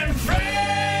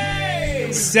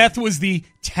 Seth was the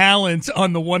talent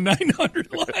on the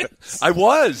 1-900 line. I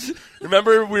was.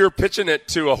 Remember, we were pitching it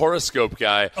to a horoscope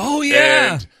guy. Oh,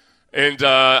 yeah. And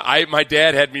my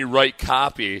dad had me write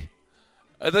copy.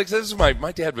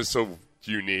 My dad was so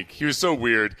unique. He was so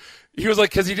weird. He was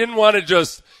like, because he didn't want to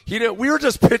just, we were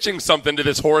just pitching something to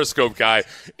this horoscope guy.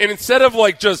 And instead of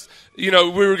like just,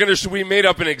 we made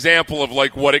up an example of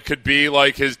like what it could be,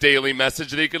 like his daily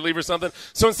message that he could leave or something.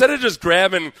 So instead of just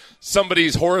grabbing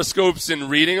somebody's horoscopes and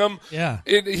reading them,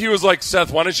 he was like,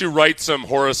 Seth, why don't you write some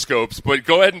horoscopes, but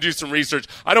go ahead and do some research.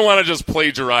 I don't want to just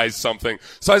plagiarize something.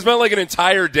 So I spent like an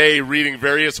entire day reading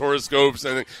various horoscopes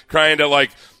and trying to like,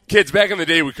 kids, back in the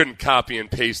day, we couldn't copy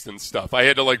and paste and stuff. I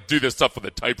had to like do this stuff with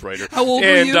a typewriter. How old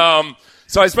were you?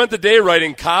 So I spent the day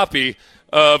writing copy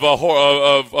of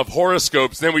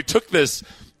horoscopes. Then we took these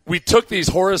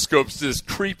horoscopes to this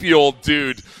creepy old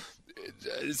dude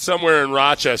somewhere in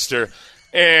Rochester,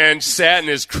 and sat in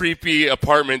his creepy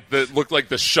apartment that looked like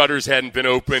the shutters hadn't been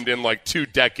opened in like 2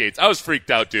 decades. I was freaked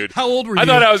out, dude. How old were you? I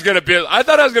thought I was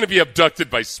gonna be abducted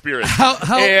by spirits.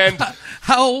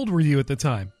 How old were you at the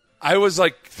time? I was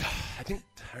like,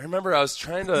 I remember I was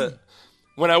trying to,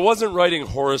 when I wasn't writing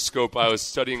horoscope, I was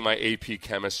studying my AP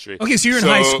chemistry. Okay, so you're in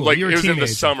high school. Like, you were it was a teenager. in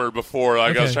the summer before.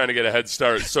 Like, I was trying to get a head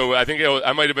start. So I think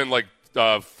I might have been like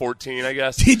 14, I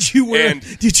guess. Did you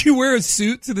wear a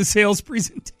suit to the sales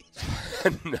presentation?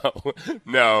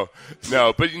 No.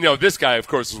 But this guy, of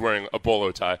course, was wearing a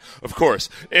bolo tie, of course,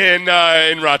 in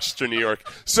Rochester, New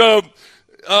York. So.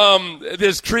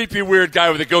 This creepy, weird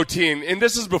guy with a goatee, and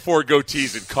this is before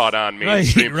goatees had caught on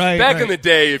mainstream. Back in the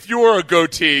day, if you wore a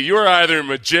goatee, you were either a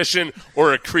magician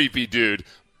or a creepy dude.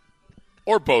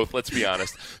 Or both, let's be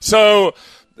honest. So,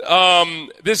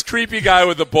 this creepy guy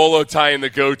with the bolo tie and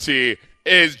the goatee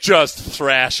is just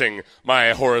thrashing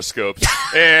my horoscopes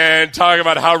and talking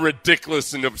about how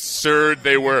ridiculous and absurd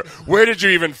they were. Where did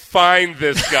you even find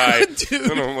this guy?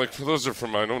 And I'm like, those are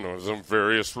from, I don't know, some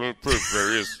various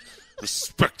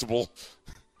respectable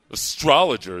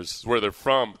astrologers where they're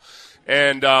from.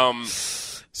 And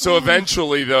so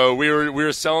eventually, though, we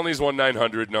were selling these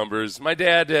 1-900 numbers. My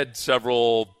dad had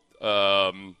several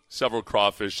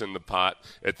crawfish in the pot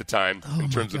at the time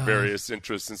in terms of various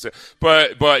interests and stuff.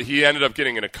 But he ended up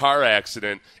getting in a car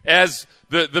accident as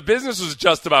the business was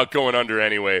just about going under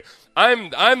anyway.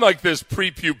 I'm like this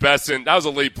prepubescent. I was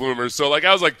a late bloomer, so like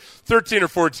I was like 13 or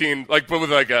 14, like but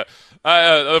with like a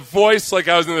voice like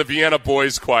I was in the Vienna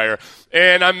Boys Choir.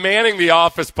 And I'm manning the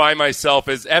office by myself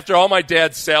as after all my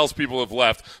dad's salespeople have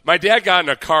left. My dad got in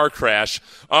a car crash.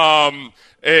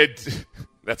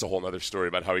 That's a whole other story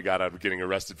about how he got out of getting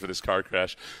arrested for this car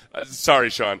crash. Sorry,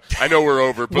 Sean. I know we're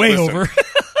over. But Way listen, over.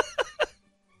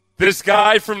 This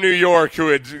guy from New York who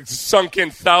had sunk in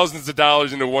thousands of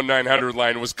dollars into 1-900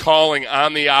 line was calling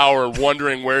on the hour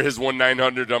wondering where his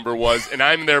 1-900 number was, and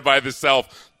I'm there by the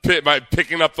self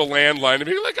picking up the landline and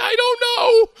being like, I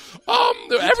don't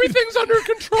know. Everything's under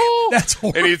control. That's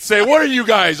horrible. And he'd say, what are you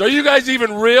guys? Are you guys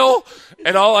even real?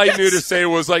 And all I knew to say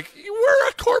was like, we're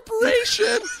a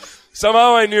corporation.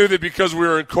 Somehow I knew that because we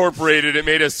were incorporated, it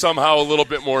made us somehow a little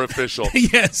bit more official.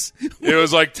 Yes. It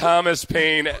was like Thomas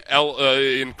Paine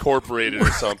Incorporated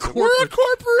or something. We're a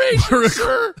corporation,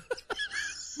 sir.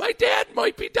 My dad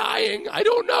might be dying. I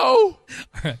don't know.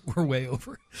 All right, we're way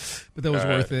over. But that was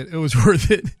worth it. It was worth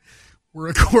it. We're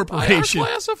a corporation. I are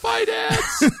classified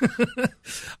ads.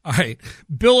 All right.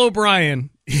 Bill O'Brien,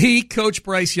 he coached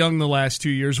Bryce Young the last 2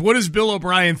 years. What does Bill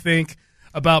O'Brien think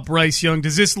about Bryce Young?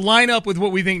 Does this line up with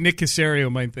what we think Nick Caserio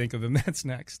might think of him? That's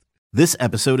next. This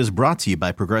episode is brought to you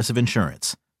by Progressive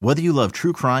Insurance. Whether you love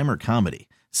true crime or comedy,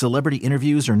 celebrity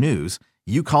interviews or news,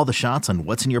 you call the shots on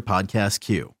what's in your podcast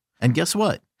queue. And guess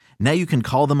what? Now you can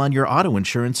call them on your auto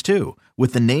insurance too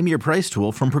with the Name Your Price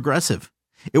tool from Progressive.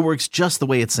 It works just the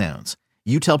way it sounds.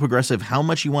 You tell Progressive how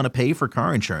much you want to pay for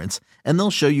car insurance, and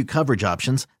they'll show you coverage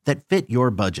options that fit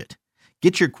your budget.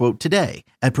 Get your quote today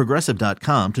at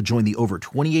Progressive.com to join the over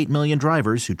 28 million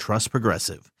drivers who trust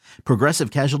Progressive. Progressive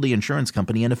Casualty Insurance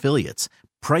Company and Affiliates.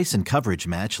 Price and coverage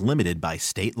match limited by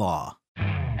state law.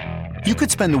 You could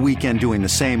spend the weekend doing the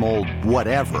same old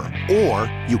whatever,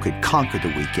 or you could conquer the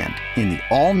weekend in the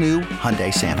all-new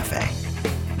Hyundai Santa Fe.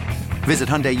 Visit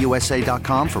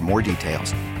HyundaiUSA.com for more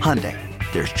details. Hyundai,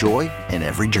 there's joy in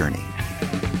every journey.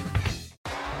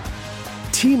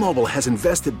 T-Mobile has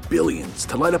invested billions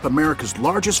to light up America's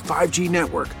largest 5G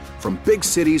network, from big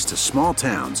cities to small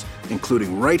towns,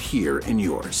 including right here in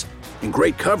yours. And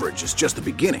great coverage is just the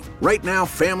beginning. Right now,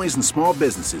 families and small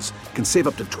businesses can save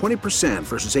up to 20%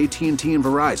 versus AT&T and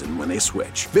Verizon when they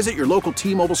switch. Visit your local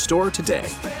T-Mobile store today.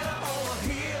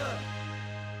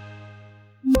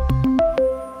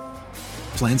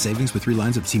 Plan savings with 3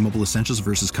 lines of T-Mobile Essentials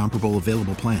versus comparable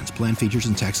available plans. Plan features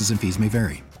and taxes and fees may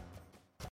vary.